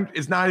times.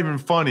 It's not even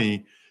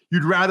funny.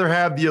 You'd rather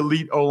have the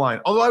elite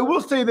O-line. Although I will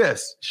say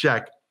this,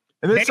 Shaq.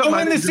 And they don't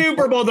win the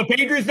Super Bowl. The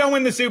Patriots don't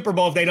win the Super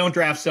Bowl if they don't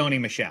draft Sony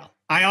Michel.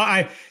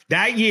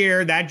 That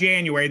year, that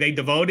January, they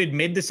devoted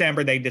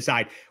mid-December. They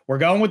decide we're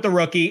going with the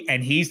rookie,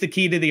 and he's the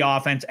key to the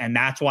offense, and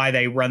that's why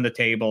they run the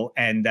table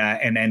and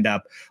end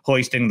up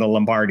hoisting the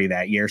Lombardi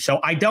that year. So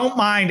I don't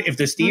mind if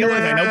the Steelers.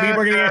 I know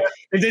people are going to.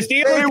 If the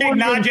Steelers take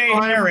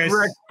Najee Harris,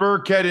 Rex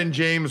Burkhead and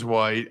James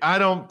White, I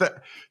don't.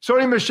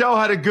 Sony Michel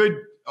had a good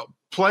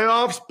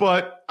playoffs,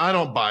 but I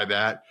don't buy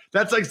that.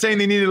 That's like saying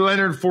they needed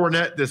Leonard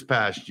Fournette this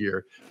past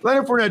year.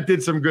 Leonard Fournette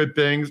did some good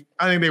things.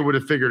 I think they would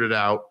have figured it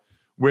out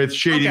with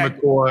Shady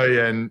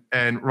McCoy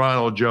and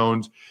Ronald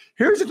Jones.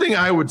 Here's the thing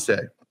I would say.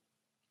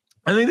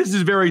 I think this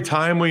is very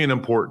timely and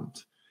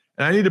important.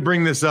 And I need to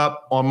bring this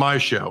up on my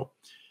show.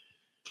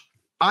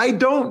 I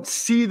don't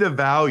see the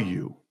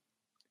value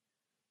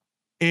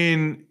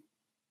in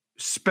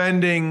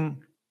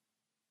spending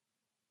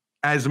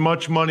as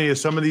much money as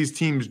some of these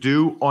teams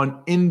do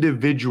on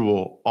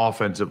individual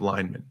offensive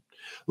linemen.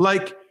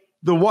 Like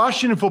the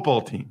Washington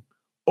football team,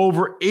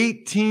 over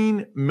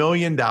 $18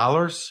 million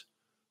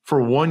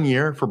for 1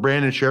 year for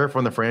Brandon Sheriff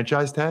on the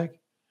franchise tag.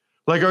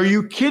 Like, are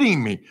you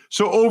kidding me?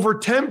 So over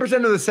 10%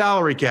 of the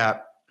salary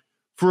cap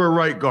for a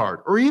right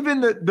guard, or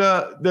even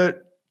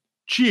the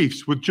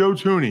Chiefs with Joe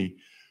Thuney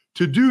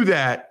to do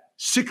that,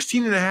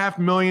 $16.5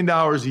 million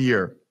a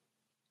year.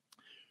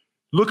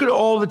 Look at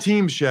all the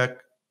teams, Shek,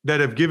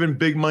 that have given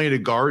big money to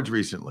guards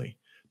recently.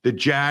 The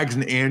Jags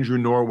and Andrew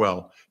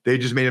Norwell, they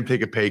just made him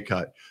take a pay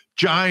cut.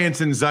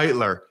 Giants and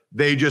Zeitler,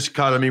 they just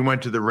cut him. He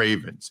went to the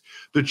Ravens.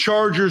 The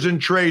Chargers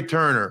and Trey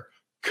Turner,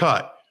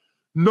 cut.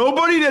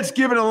 Nobody that's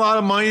given a lot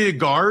of money to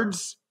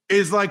guards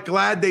is like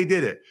glad they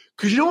did it.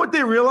 Because you know what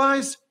they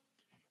realize?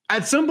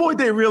 At some point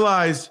they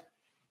realize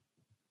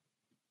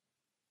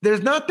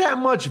there's not that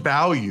much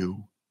value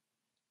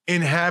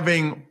in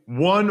having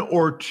one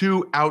or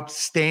two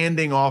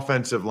outstanding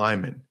offensive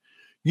linemen.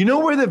 You know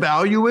where the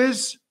value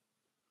is?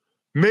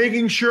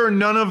 Making sure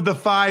none of the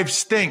five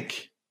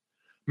stink.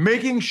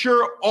 Making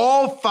sure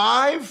all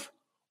five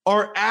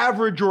are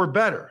average or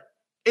better.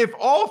 If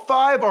all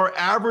five are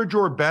average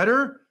or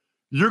better,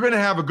 you're going to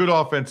have a good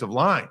offensive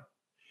line.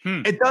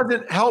 It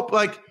doesn't help,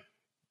 like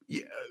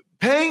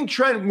paying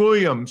Trent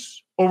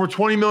Williams over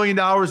 $20 million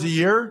a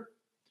year.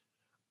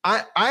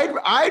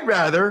 I'd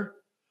rather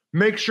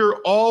make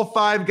sure all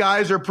five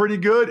guys are pretty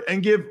good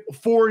and give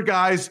four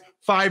guys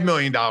 $5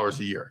 million a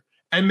year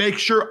and make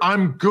sure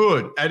I'm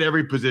good at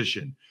every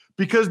position,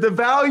 because the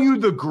value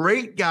the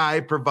great guy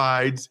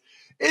provides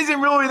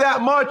isn't really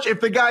that much if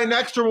the guy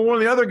next to him or one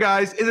of the other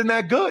guys isn't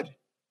that good.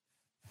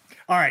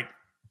 All right,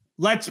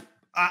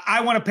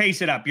 I want to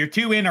pace it up. You're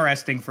too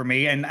interesting for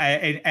me, and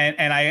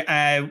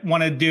I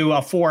want to do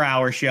a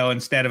 4-hour show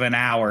instead of an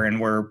hour, and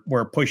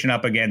we're pushing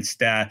up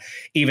against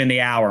even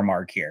the hour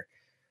mark here.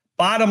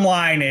 Bottom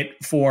line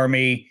it for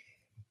me,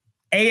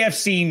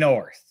 AFC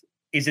North.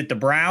 Is it the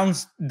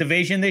Browns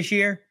division this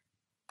year?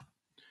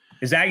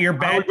 Is that your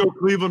bet? I would go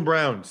Cleveland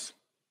Browns.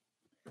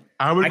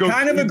 I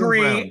kind of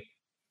agree. Browns.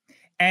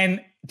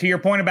 And to your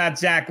point about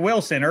Zach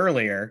Wilson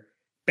earlier,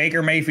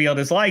 Baker Mayfield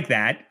is like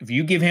that. If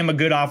you give him a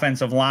good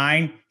offensive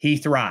line, he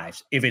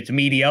thrives. If it's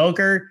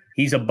mediocre,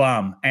 he's a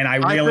bum. And I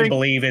really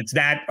believe it's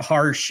that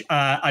harsh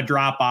a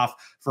drop-off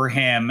for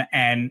him.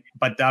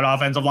 But that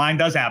offensive line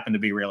does happen to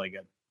be really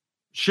good.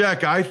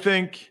 Shek, I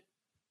think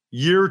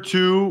year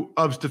 2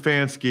 of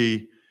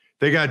Stefanski,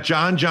 they got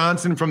John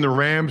Johnson from the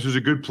Rams, who's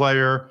a good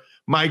player.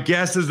 My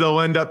guess is they'll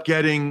end up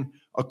getting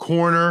a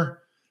corner,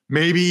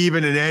 maybe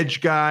even an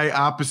edge guy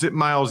opposite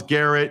Myles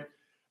Garrett.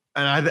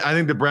 And I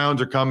think the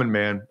Browns are coming,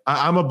 man.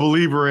 I'm a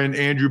believer in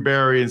Andrew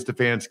Berry and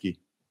Stefanski.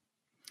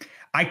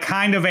 I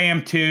kind of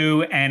am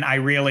too, and I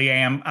really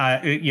am.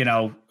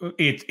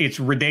 It's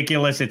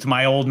ridiculous. It's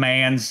my old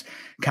man's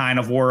kind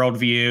of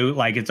worldview.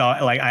 Like it's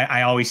all like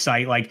I always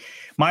cite, like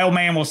my old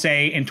man will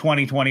say in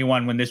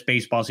 2021 when this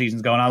baseball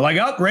season's going on, like,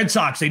 oh, Red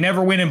Sox, they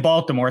never win in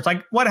Baltimore. It's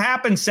like what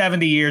happened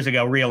 70 years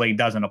ago really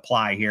doesn't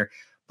apply here.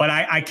 But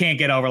I can't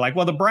get over like,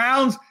 well, the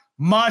Browns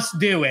must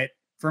do it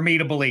for me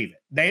to believe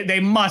it. They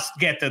must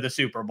get to the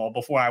Super Bowl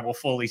before I will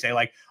fully say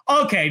like,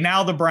 okay,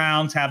 now the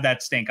Browns have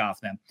that stink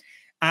off them.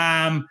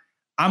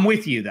 I'm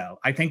with you though.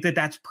 I think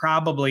that's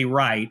probably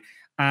right.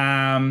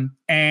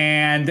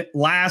 And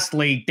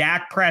lastly,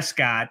 Dak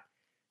Prescott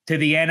to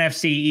the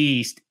NFC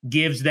East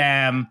gives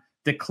them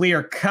the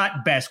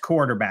clear-cut best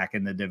quarterback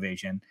in the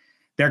division.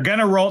 They're going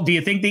to roll. Do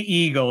you think the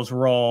Eagles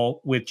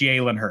roll with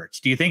Jalen Hurts?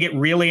 Do you think it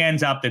really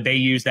ends up that they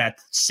use that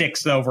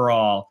 6th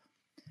overall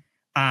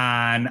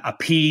on a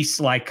piece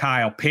like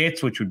Kyle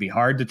Pitts, which would be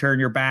hard to turn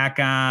your back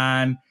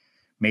on?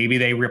 Maybe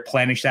they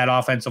replenish that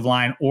offensive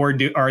line, or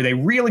are they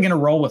really going to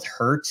roll with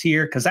Hurts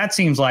here? Because that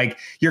seems like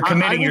you're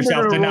committing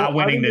yourself to not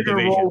winning the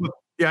division.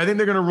 I think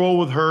they're going to roll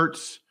with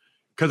Hurts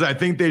because I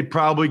think they'd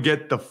probably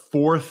get the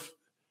 4th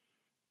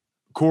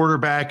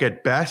quarterback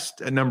at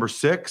best at number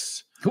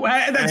 6.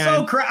 That's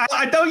so crazy.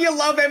 Don't you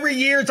love every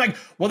year? It's like,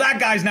 well, that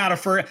guy's not a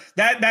first.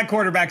 That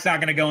quarterback's not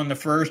going to go in the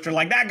first, or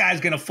like that guy's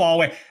going to fall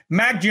away.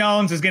 Mac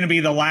Jones is going to be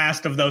the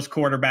last of those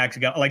quarterbacks to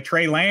go. Like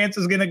Trey Lance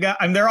is going to go.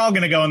 I mean, they're all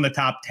going to go in the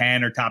top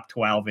 10 or top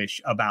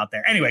 12-ish about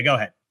there. Anyway, go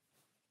ahead.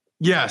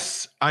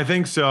 Yes, I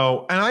think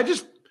so. And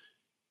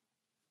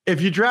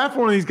if you draft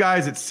one of these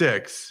guys at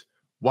 6,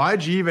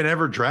 why'd you even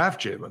ever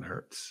draft Jalen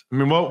Hurts? I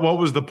mean, what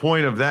was the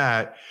point of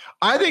that?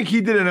 I think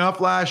he did enough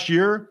last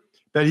year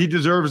that he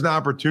deserves an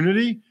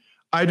opportunity.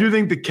 I do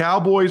think the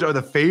Cowboys are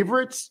the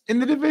favorites in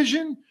the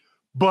division,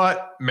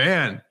 but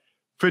man,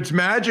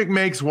 Fitzmagic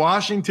makes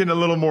Washington a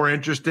little more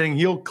interesting.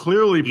 He'll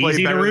clearly play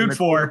easy better to root than the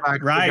for,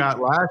 quarterback right? they got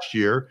last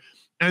year.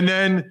 And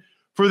then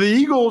for the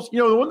Eagles,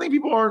 the one thing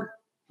people aren't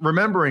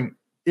remembering,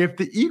 if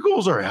the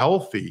Eagles are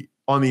healthy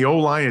on the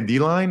O-line and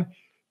D-line,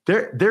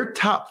 they're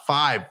top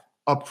 5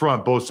 up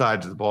front, both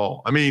sides of the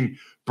ball. I mean,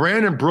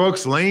 Brandon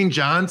Brooks, Lane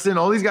Johnson,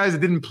 all these guys that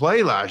didn't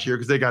play last year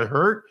because they got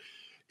hurt.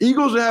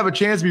 Eagles would have a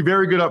chance to be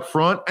very good up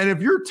front. And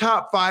if you're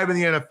top 5 in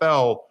the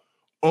NFL,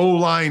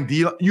 O-line,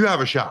 D-line, you have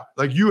a shot.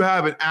 Like, you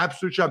have an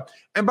absolute shot.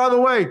 And by the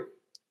way,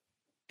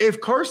 if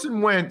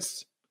Carson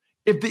Wentz,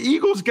 if the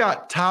Eagles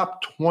got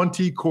top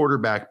 20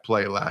 quarterback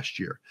play last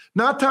year,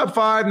 not top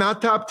 5,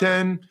 not top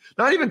 10,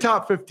 not even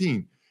top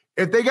 15,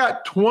 if they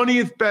got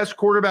 20th best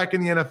quarterback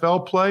in the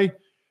NFL play,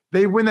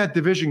 they win that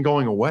division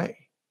going away.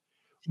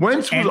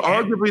 Wentz was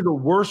arguably the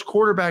worst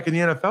quarterback in the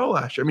NFL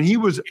last year. I mean, he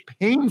was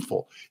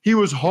painful. He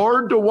was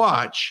hard to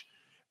watch.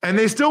 And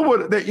they still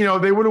would,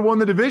 they would have won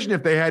the division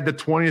if they had the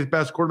 20th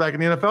best quarterback in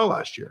the NFL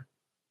last year.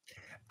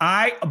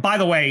 By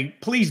the way,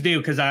 please do,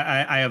 because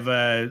I have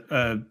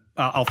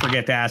I'll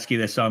forget to ask you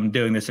this, so I'm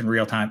doing this in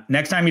real time.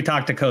 Next time you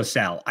talk to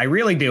Cosell, I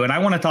really do, and I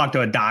want to talk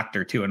to a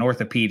doctor too, an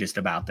orthopedist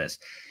about this,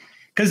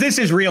 because this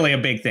is really a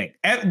big thing.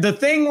 The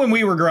thing when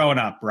we were growing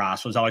up,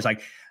 Ross, was always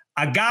like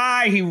a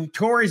guy who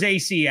tore his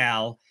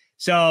ACL.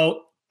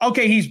 So,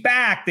 okay, he's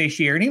back this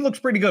year, and he looks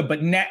pretty good,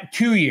 but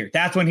 2 years,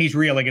 that's when he's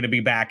really going to be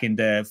back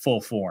into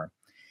full form.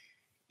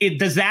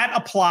 Does that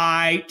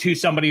apply to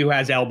somebody who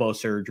has elbow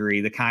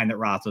surgery, the kind that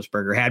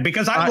Roethlisberger had?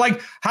 Because I'm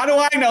like, how do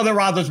I know that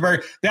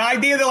Roethlisberger, the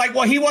idea that like,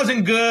 well, he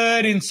wasn't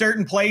good in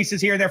certain places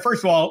here and there.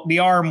 First of all, the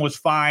arm was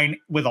fine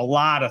with a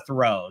lot of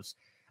throws.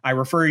 I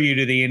refer you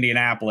to the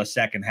Indianapolis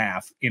second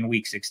half in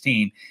week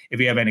 16 if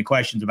you have any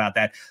questions about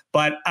that.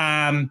 But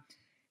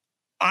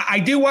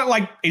I do want,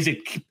 like, is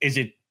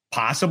it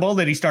possible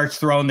that he starts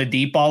throwing the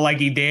deep ball like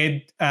he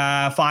did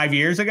 5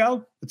 years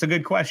ago? It's a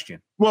good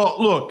question. Well,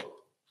 look,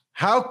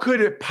 how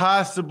could it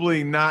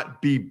possibly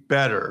not be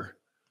better?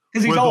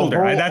 Because he's older.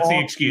 Right? That's the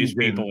excuse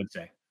people would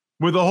say.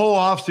 With the whole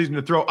offseason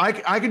to throw. I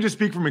can just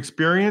speak from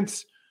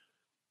experience.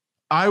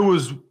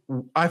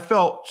 I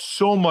felt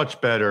so much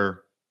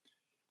better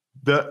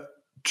the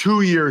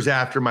 2 years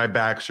after my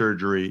back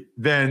surgery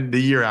than the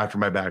year after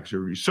my back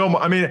surgery.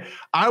 I mean,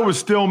 I was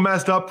still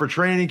messed up for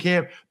training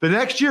camp. The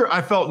next year,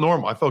 I felt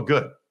normal. I felt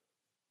good.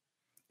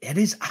 It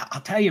is.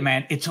 I'll tell you,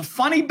 man, it's a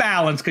funny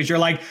balance because you're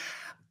like,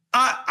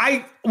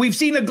 we've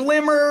seen a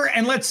glimmer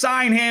and let's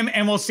sign him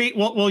and we'll see.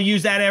 We'll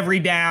use that every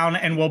down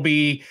and we'll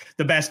be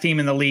the best team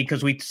in the league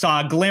because we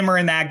saw a glimmer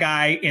in that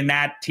guy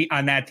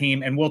on that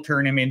team and we'll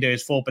turn him into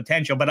his full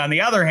potential. But on the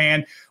other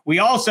hand, we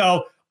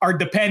also are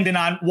dependent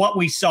on what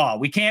we saw.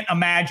 We can't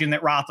imagine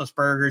that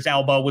Roethlisberger's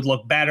elbow would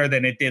look better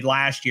than it did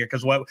last year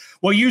because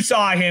what you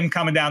saw him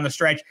coming down the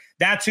stretch,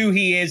 that's who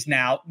he is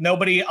now.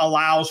 Nobody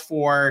allows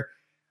for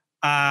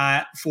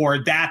that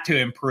to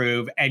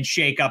improve and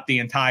shake up the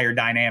entire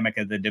dynamic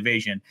of the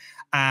division.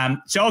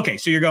 So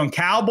you're going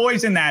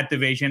Cowboys in that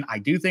division. I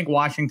do think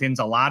Washington's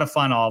a lot of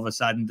fun all of a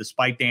sudden,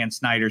 despite Dan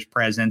Snyder's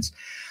presence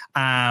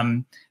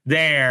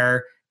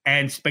there.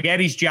 And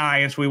Spaghetti's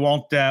Giants, we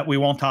won't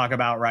talk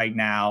about right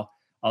now.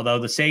 Although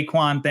the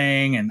Saquon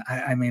thing, and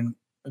I mean,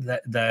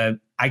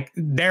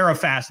 they're a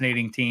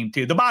fascinating team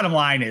too. The bottom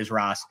line is,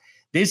 Ross,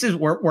 this is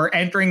we're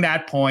entering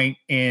that point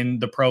in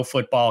the pro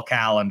football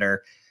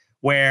calendar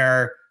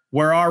where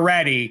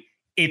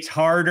it's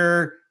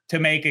harder to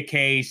make a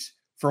case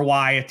for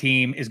why a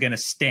team is going to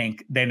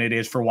stink than it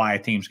is for why a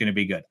team's going to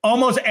be good.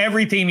 Almost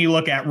every team you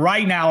look at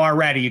right now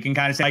already, you can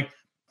kind of say, like,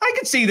 I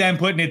could see them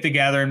putting it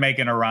together and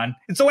making a run.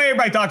 It's the way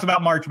everybody talks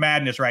about March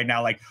Madness right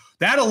now. Like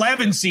that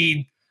 11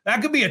 seed,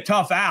 that could be a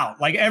tough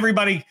out. Like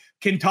everybody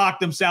can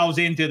talk themselves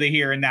into the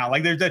here and now.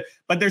 Like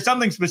but there's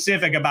something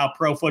specific about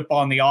pro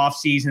football in the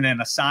offseason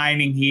and a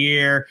signing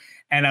here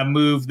and a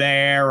move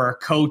there or a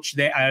coach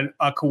there,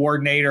 a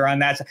coordinator on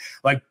that.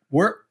 Like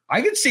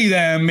I could see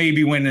them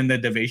maybe winning the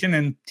division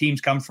and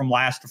teams come from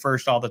last to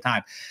first all the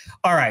time.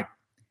 All right.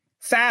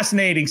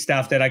 Fascinating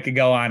stuff that I could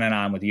go on and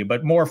on with you,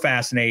 but more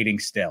fascinating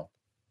still.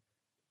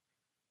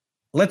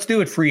 Let's do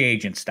it free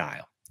agent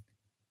style.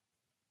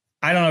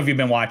 I don't know if you've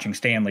been watching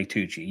Stanley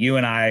Tucci. You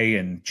and I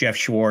and Jeff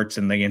Schwartz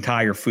and the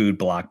entire food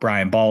block,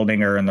 Brian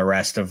Baldinger and the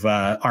rest of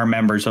our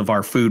members of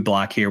our food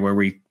block here where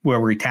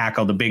we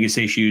tackle the biggest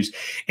issues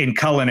in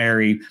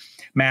culinary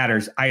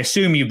matters. I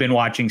assume you've been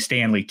watching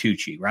Stanley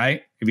Tucci,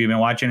 right? Have you been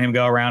watching him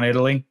go around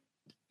Italy?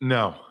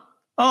 No.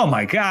 Oh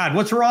my God,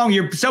 what's wrong?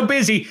 You're so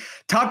busy.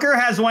 Tucker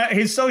has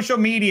his social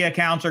media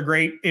accounts are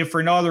great if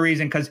for no other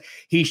reason because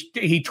he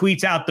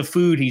tweets out the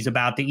food he's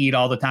about to eat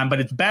all the time. But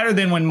it's better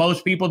than when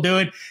most people do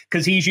it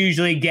because he's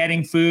usually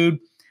getting food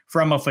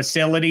from a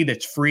facility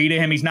that's free to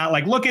him. He's not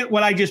like, look at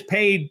what I just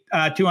paid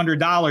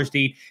 $200 to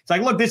eat. It's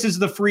like, look, this is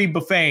the free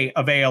buffet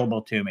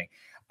available to me.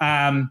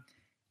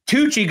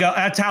 Tucci,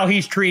 that's how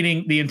he's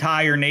treating the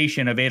entire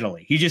nation of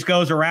Italy. He just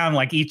goes around,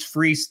 like, eats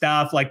free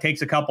stuff, like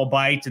takes a couple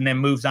bites and then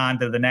moves on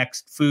to the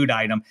next food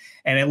item.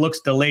 And it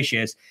looks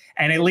delicious.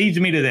 And it leads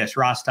me to this,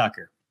 Ross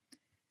Tucker.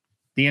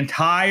 The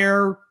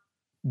entire,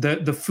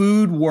 the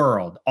food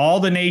world, all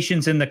the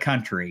nations in the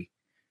country,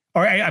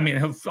 or I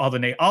mean,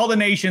 all the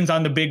nations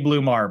on the big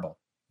blue marble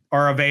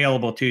are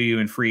available to you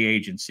in free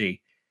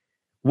agency.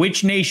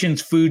 Which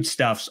nation's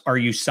foodstuffs are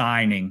you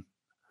signing?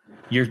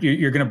 You're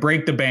going to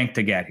break the bank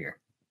to get here.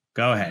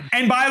 Go ahead.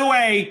 And by the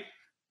way,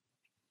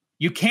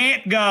 you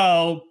can't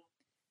go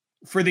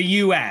for the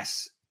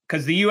U.S.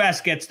 because the U.S.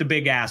 gets the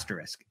big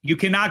asterisk. You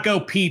cannot go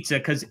pizza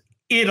because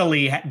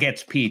Italy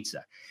gets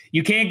pizza.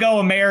 You can't go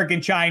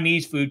American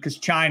Chinese food because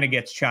China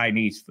gets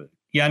Chinese food.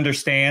 You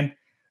understand?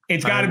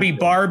 It's got to be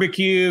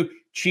barbecue,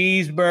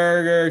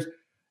 cheeseburgers,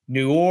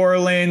 New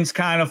Orleans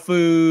kind of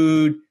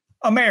food,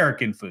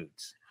 American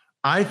foods.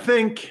 The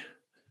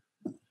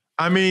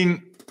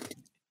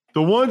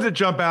ones that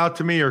jump out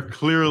to me are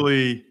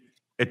clearly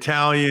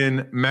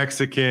Italian,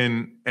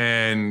 Mexican,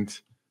 and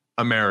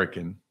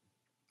American.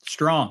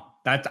 Strong.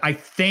 I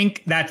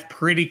think that's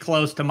pretty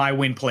close to my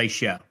win play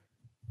show.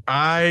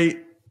 I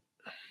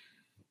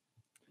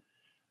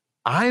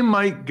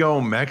might go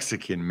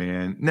Mexican,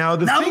 man. Now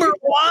the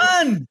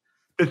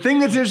thing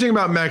that's interesting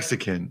about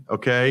Mexican,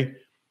 okay,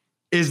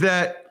 is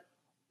that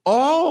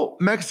all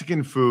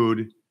Mexican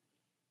food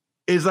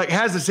is like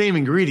has the same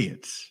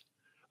ingredients.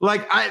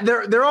 Like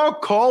they're all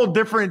called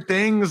different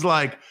things,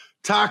 like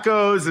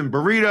tacos and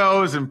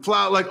burritos and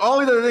flour, like all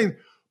these other things.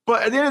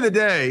 But at the end of the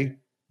day,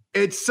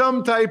 it's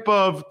some type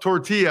of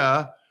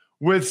tortilla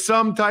with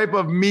some type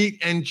of meat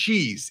and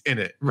cheese in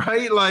it,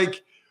 right?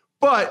 Like,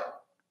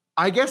 but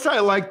I guess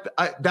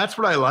that's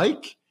what I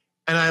like.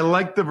 And I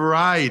like the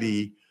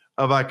variety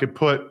of, I could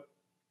put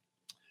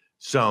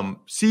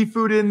some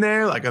seafood in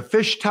there, like a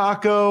fish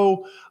taco.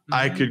 Mm-hmm.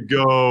 I could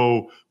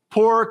go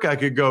pork. I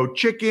could go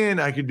chicken.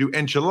 I could do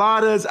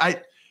enchiladas.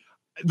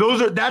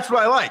 That's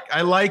what I like.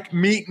 I like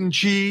meat and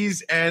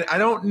cheese, and I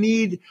don't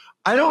need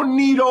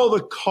all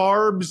the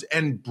carbs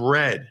and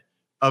bread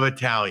of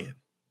Italian.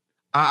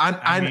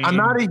 I'm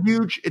not a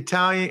huge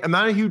Italian. I'm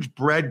not a huge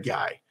bread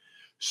guy.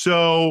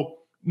 So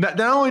not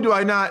only do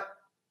I not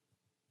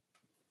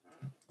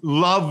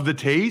love the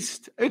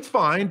taste, it's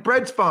fine.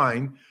 Bread's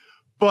fine.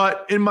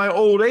 But in my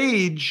old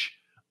age,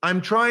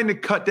 I'm trying to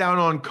cut down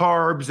on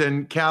carbs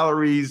and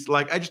calories.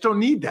 Like, I just don't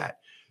need that.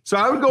 So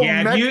I would go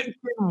Mexican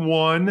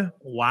one.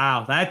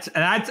 Wow,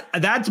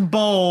 that's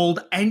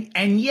bold,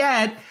 and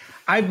yet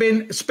I've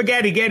been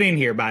spaghetti. Get in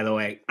here, by the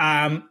way.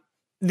 I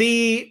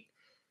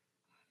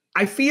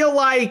feel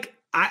like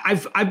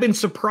I've been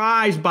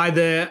surprised by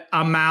the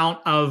amount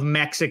of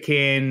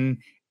Mexican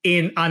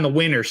on the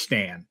winner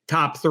stand,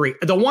 top three.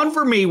 The one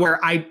for me where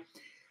I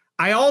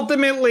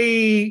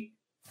ultimately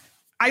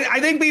I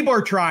think people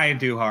are trying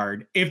too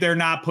hard if they're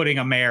not putting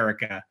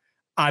America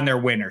on their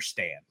winner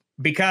stand,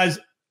 because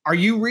are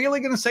you really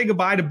going to say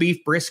goodbye to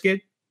beef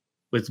brisket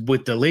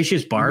with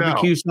delicious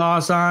barbecue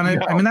sauce on it?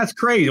 No. I mean, that's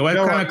crazy. What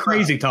kind of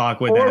crazy talk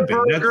would that be?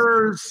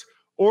 Burgers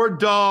or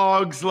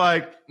dogs,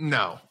 like,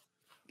 no.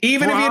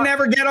 Even if you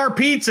never get our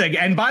pizza.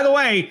 And by the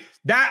way,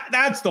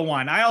 that's the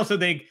one. I also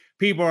think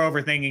people are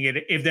overthinking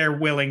it if they're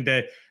willing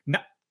to.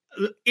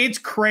 It's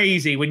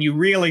crazy when you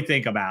really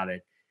think about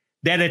it,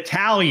 that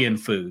Italian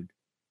food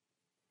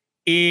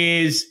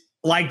is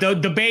like, the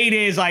debate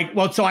is like,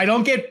 well, so I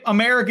don't get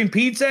American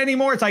pizza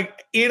anymore. It's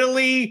like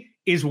Italy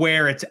is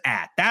where it's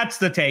at. That's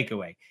the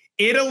takeaway.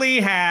 Italy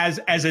has,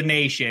 as a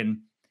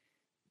nation,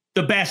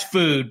 the best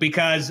food,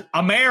 because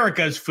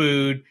America's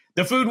food,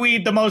 the food we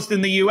eat the most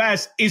in the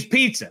U.S. is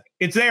pizza.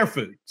 It's their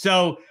food.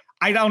 So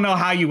I don't know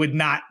how you would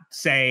not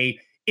say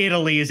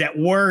Italy is at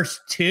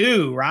worst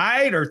too,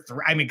 right? Or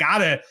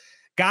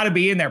gotta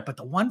be in there. But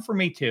the one for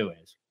me too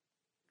is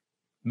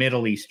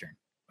Middle Eastern,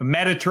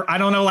 I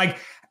don't know, like,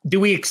 do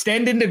we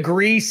extend into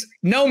Greece?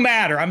 No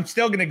matter. I'm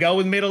still going to go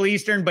with Middle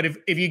Eastern, but if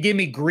you give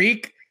me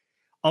Greek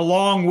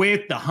along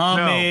with the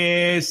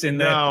hummus and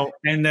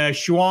the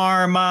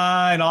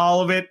shawarma and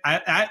all of it,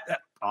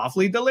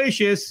 awfully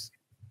delicious.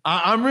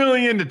 I'm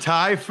really into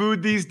Thai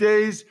food these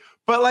days,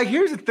 but like,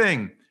 here's the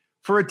thing: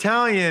 for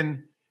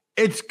Italian,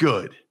 it's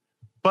good,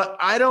 but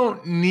I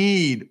don't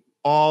need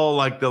all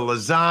like the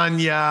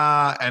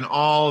lasagna and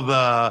all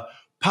the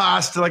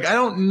pasta. Like, I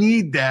don't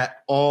need that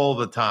all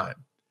the time.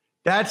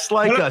 That's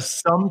like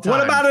sometimes.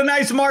 What about a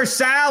nice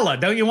marsala?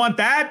 Don't you want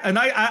that?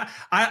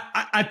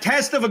 A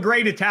test of a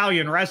great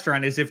Italian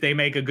restaurant is if they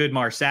make a good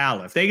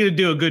marsala. If they're going to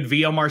do a good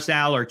veal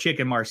marsala or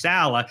chicken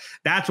marsala,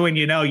 that's when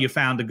you know you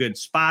found a good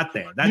spot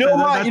there. You know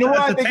what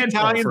I think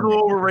Italians are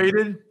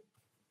overrated?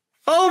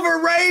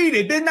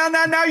 Overrated.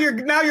 Now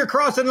you're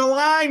crossing the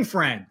line,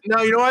 friend.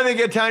 No, you know why I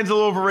think Italians are a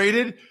little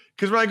overrated?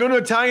 Because when I go to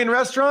an Italian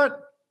restaurant,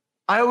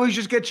 I always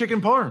just get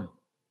chicken parm.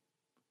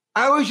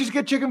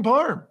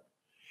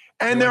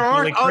 And there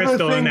aren't other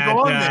things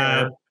on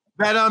there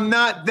that I'm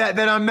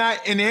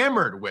not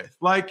enamored with.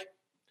 Like,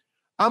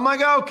 I'm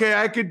like, okay,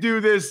 I could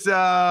do this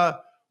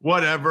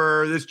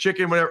this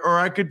chicken, whatever, or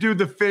I could do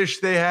the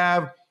fish they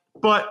have.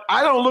 but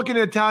I don't look at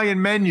an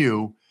Italian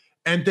menu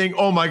and think,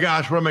 oh my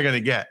gosh, what am I going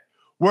to get?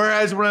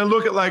 Whereas when I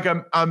look at like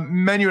a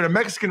menu at a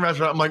Mexican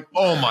restaurant, I'm like,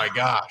 oh my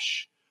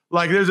gosh.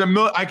 Like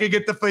I could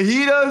get the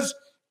fajitas,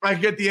 I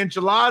could get the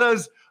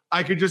enchiladas,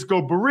 I could just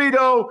go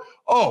burrito.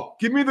 Oh,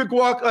 give me the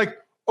guac. Like,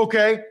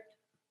 okay.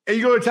 And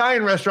you go to an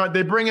Italian restaurant,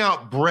 they bring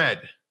out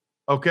bread,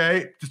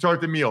 okay, to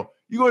start the meal.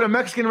 You go to a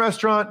Mexican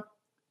restaurant,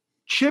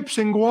 chips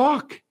and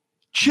guac.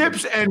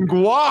 Chips and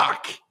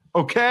guac,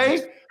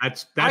 okay?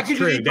 That's I could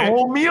true. eat the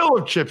whole meal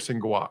of chips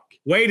and guac.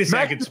 Wait a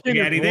second,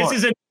 Spaghetti. This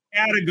is a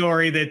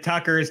category that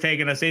Tucker has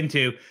taken us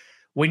into.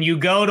 When you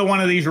go to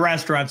one of these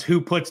restaurants, who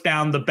puts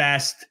down the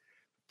best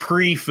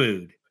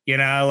pre-food,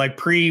 like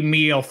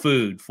pre-meal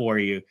food for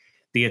you?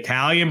 The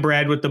Italian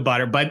bread with the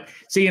butter. But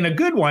see, in a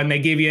good one, they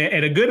give you,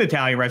 at a good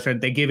Italian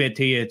restaurant, they give it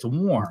to you, it's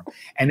warm.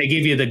 And they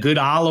give you the good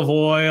olive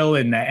oil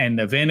and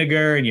the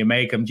vinegar, and you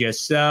make them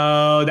just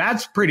so.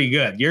 That's pretty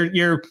good.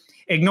 You're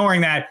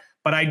ignoring that.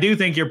 But I do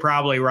think you're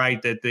probably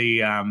right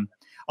that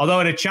although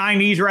at a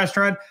Chinese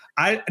restaurant,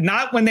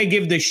 not when they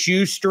give the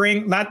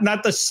shoestring,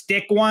 not the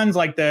stick ones,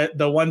 like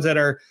the ones that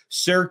are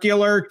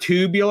circular,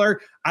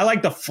 tubular. I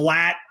like the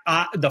flat,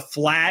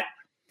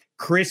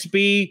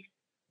 crispy,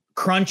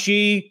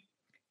 crunchy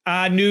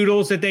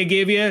noodles that they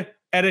give you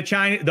at a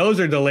Chinese.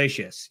 Those are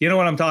delicious. You know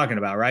what I'm talking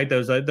about, right?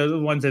 Those are the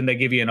ones that they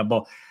give you in a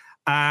bowl.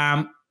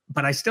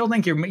 But I still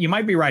think you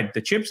might be right.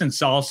 The chips and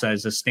salsa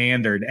is a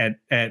standard at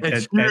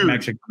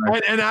Mexican.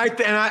 And I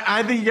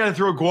think you got to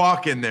throw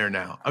guac in there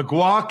now. A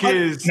guac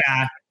is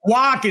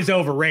guac is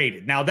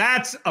overrated. Now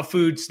that's a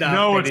food stuff.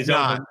 No, it's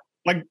not.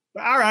 Like,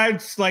 all right,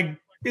 it's like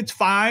it's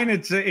fine.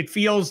 It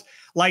feels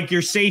like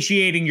you're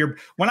satiating your.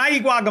 When I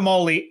eat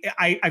guacamole,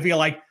 I feel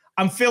like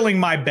I'm filling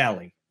my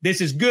belly. This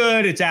is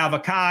good. It's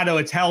avocado.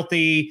 It's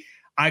healthy.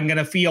 I'm going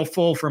to feel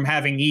full from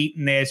having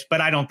eaten this,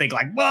 but I don't think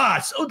like, wow,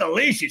 it's so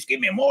delicious. Give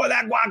me more of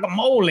that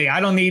guacamole.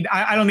 I don't need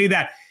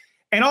that.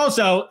 And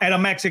also at a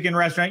Mexican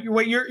restaurant,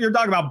 you're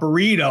talking about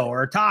burrito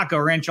or taco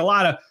or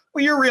enchilada.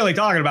 What you're really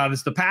talking about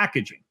is the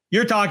packaging.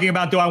 You're talking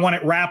about, do I want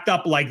it wrapped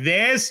up like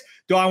this?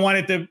 Do I want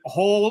it to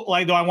hold,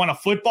 like, do I want a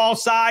football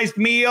sized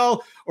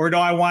meal, or do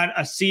I want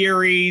a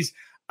series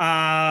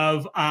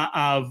of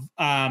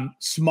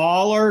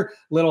smaller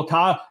little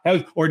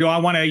or do I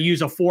want to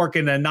use a fork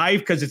and a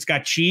knife because it's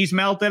got cheese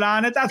melted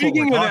on it? That's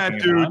Speaking what we're of talking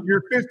that, dude, about.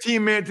 You're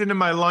 15 minutes into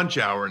my lunch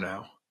hour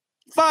now.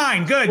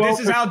 Fine, good.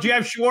 This is how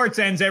Jeff Schwartz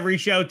ends every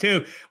show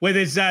too, with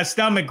his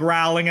stomach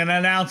growling and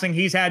announcing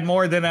he's had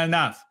more than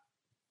enough.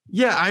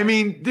 Yeah, I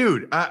mean,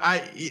 dude,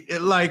 I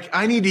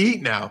need to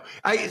eat now.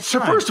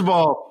 First of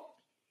all,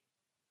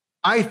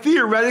 I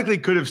theoretically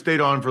could have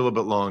stayed on for a little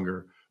bit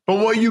longer, but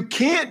what you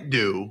can't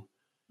do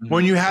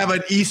when you have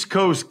an East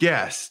Coast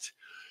guest,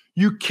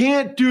 you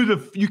can't do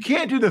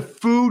the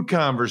food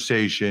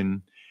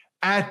conversation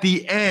at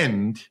the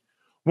end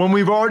when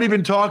we've already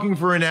been talking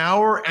for an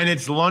hour and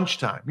it's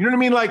lunchtime. You know what I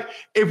mean? Like,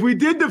 if we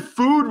did the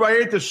food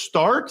right at the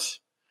start,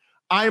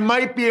 I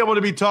might be able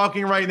to be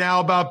talking right now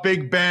about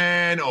Big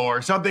Ben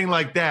or something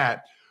like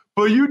that.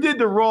 But you did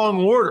the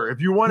wrong order.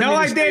 If you wanted, no,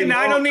 I didn't.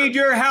 I don't need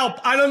your help.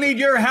 I don't need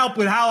your help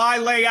with how I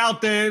lay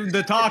out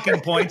the talking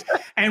points.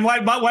 And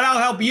what I'll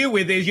help you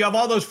with is you have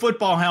all those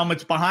football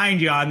helmets behind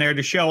you on there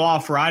to show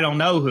off for I don't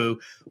know who.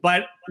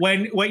 But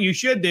what you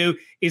should do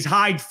is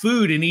hide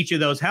food in each of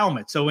those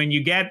helmets. So when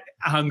you get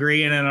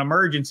hungry in an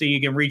emergency,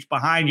 you can reach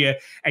behind you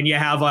and you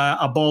have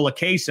a bowl of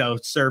queso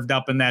served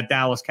up in that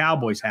Dallas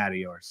Cowboys hat of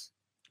yours.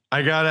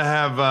 I gotta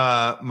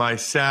have my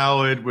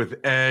salad with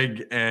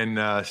egg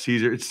and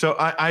Caesar. It's so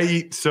I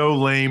eat so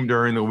lame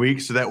during the week,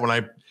 so that when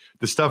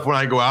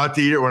I go out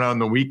to eat it when I'm on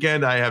the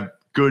weekend, I have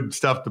good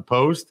stuff to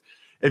post.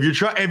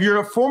 If you're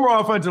a former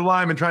offensive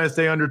lineman trying to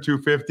stay under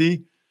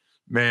 250,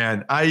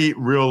 man, I eat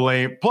real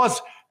lame.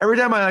 Plus, every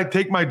time I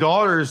take my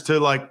daughters to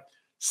like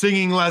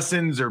singing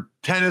lessons or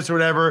tennis or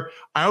whatever,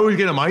 I always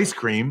get them ice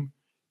cream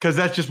because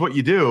that's just what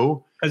you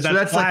do. So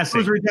that's like 2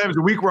 or 3 times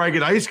a week where I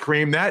get ice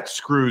cream. That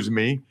screws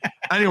me.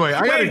 Anyway,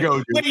 I gotta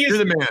go, dude. You're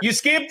the man. You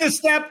skipped a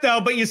step,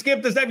 though, but you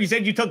skipped a step. You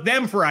said you took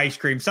them for ice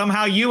cream.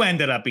 Somehow you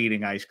ended up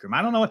eating ice cream.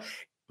 I don't know.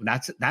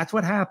 That's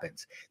what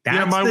happens.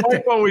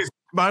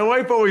 My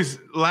wife always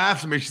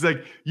laughs at me. She's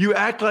like, you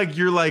act like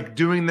you're like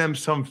doing them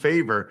some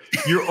favor.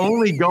 You're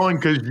only going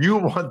because you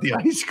want the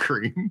ice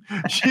cream.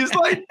 She's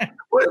like,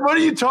 what are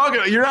you talking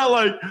about? You're not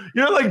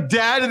like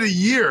dad of the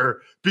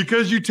year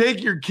because you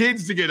take your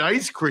kids to get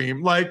ice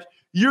cream. Like,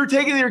 you're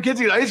taking your kids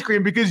to get ice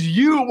cream because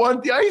you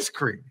want the ice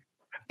cream.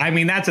 I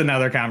mean, that's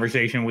another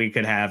conversation we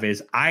could have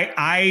is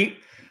I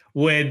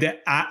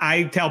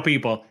tell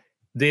people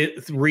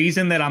the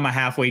reason that I'm a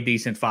halfway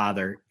decent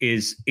father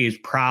is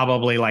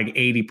probably like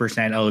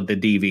 80% owed to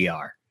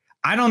DVR.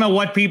 I don't know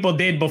what people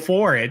did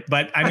before it,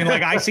 but I mean,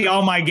 like I see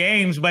all my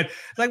games, but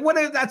like,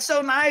 that's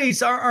so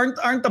nice.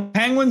 Aren't the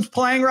Penguins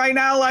playing right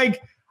now?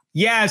 Like,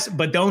 yes,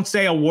 but don't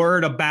say a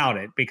word about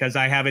it because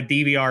I have a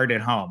DVR'd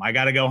at home. I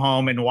got to go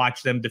home and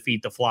watch them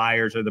defeat the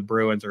Flyers or the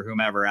Bruins or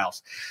whomever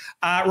else.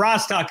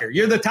 Ross Tucker,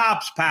 you're the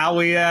tops, pal.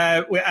 We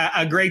a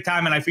great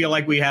time, and I feel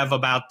like we have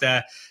about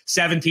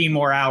 17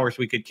 more hours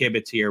we could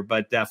kibitz here.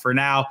 But for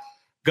now,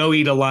 Go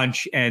eat a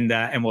lunch, and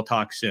we'll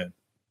talk soon.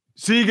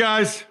 See you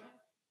guys.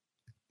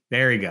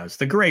 There he goes.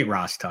 The great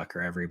Ross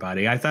Tucker,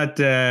 everybody. I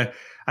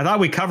thought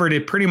we covered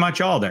it pretty much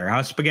all there,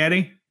 huh,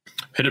 Spaghetti?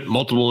 Hit it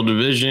multiple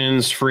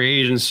divisions, free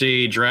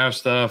agency, draft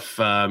stuff,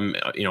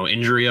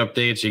 injury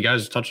updates. You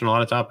guys touching a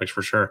lot of topics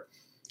for sure.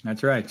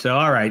 That's right. So,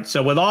 all right.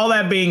 So with all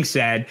that being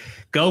said,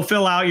 go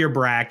fill out your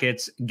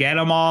brackets, get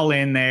them all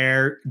in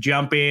there,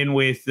 jump in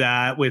with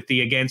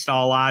the Against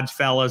All Odds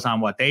fellas on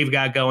what they've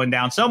got going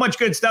down. So much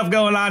good stuff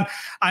going on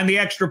the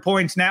Extra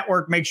Points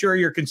Network. Make sure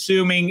you're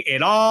consuming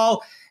it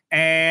all.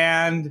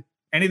 And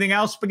anything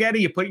else, Spaghetti?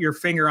 You put your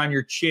finger on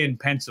your chin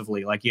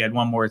pensively, like you had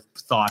one more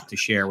thought to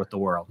share with the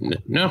world.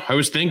 No, I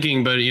was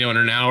thinking, but in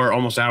an hour,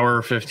 almost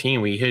hour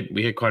 15, we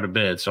hit quite a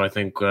bit. So I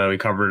think we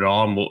covered it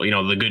all. And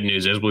the good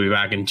news is we'll be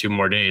back in 2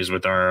 more days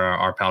with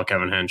our pal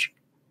Kevin Hench.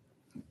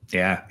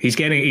 Yeah, he's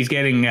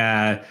getting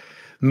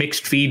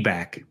mixed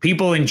feedback.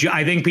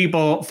 I think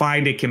people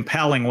find it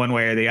compelling one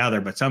way or the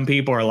other, but some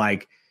people are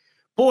like,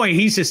 "Boy,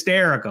 he's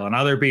hysterical," and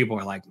other people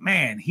are like,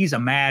 "Man, he's a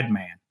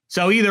madman."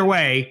 So either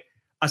way,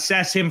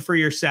 assess him for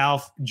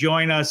yourself.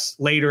 Join us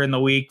later in the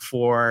week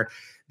for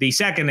the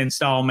second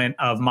installment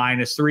of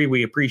 -3.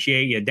 We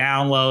appreciate you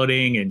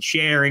downloading and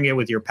sharing it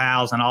with your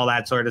pals and all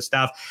that sort of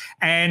stuff.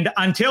 And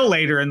until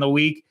later in the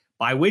week,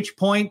 by which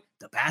point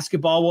the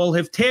basketball will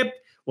have tipped.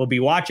 We'll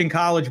be watching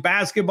college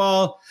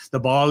basketball. The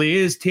ball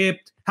is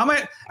tipped.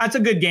 That's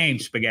a good game,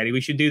 Spaghetti. We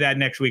should do that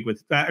next week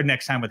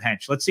next time with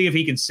Hench. Let's see if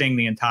he can sing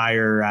the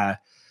entire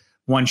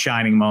One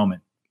Shining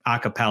Moment a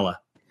cappella.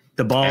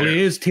 The ball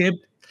is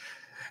tipped.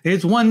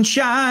 It's one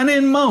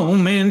shining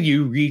moment.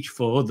 You reach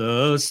for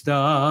the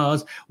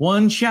stars.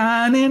 One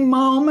shining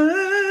moment.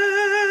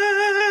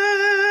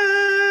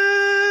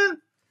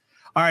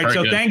 All right.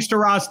 So thanks to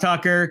Ross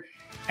Tucker.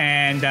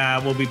 And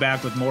we'll be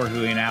back with more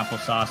Hooey and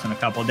Applesauce in a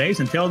couple of days.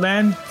 Until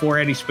then, for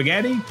Eddie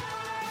Spaghetti,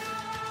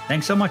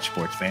 thanks so much,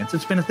 sports fans.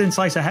 It's been a thin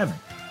slice of heaven.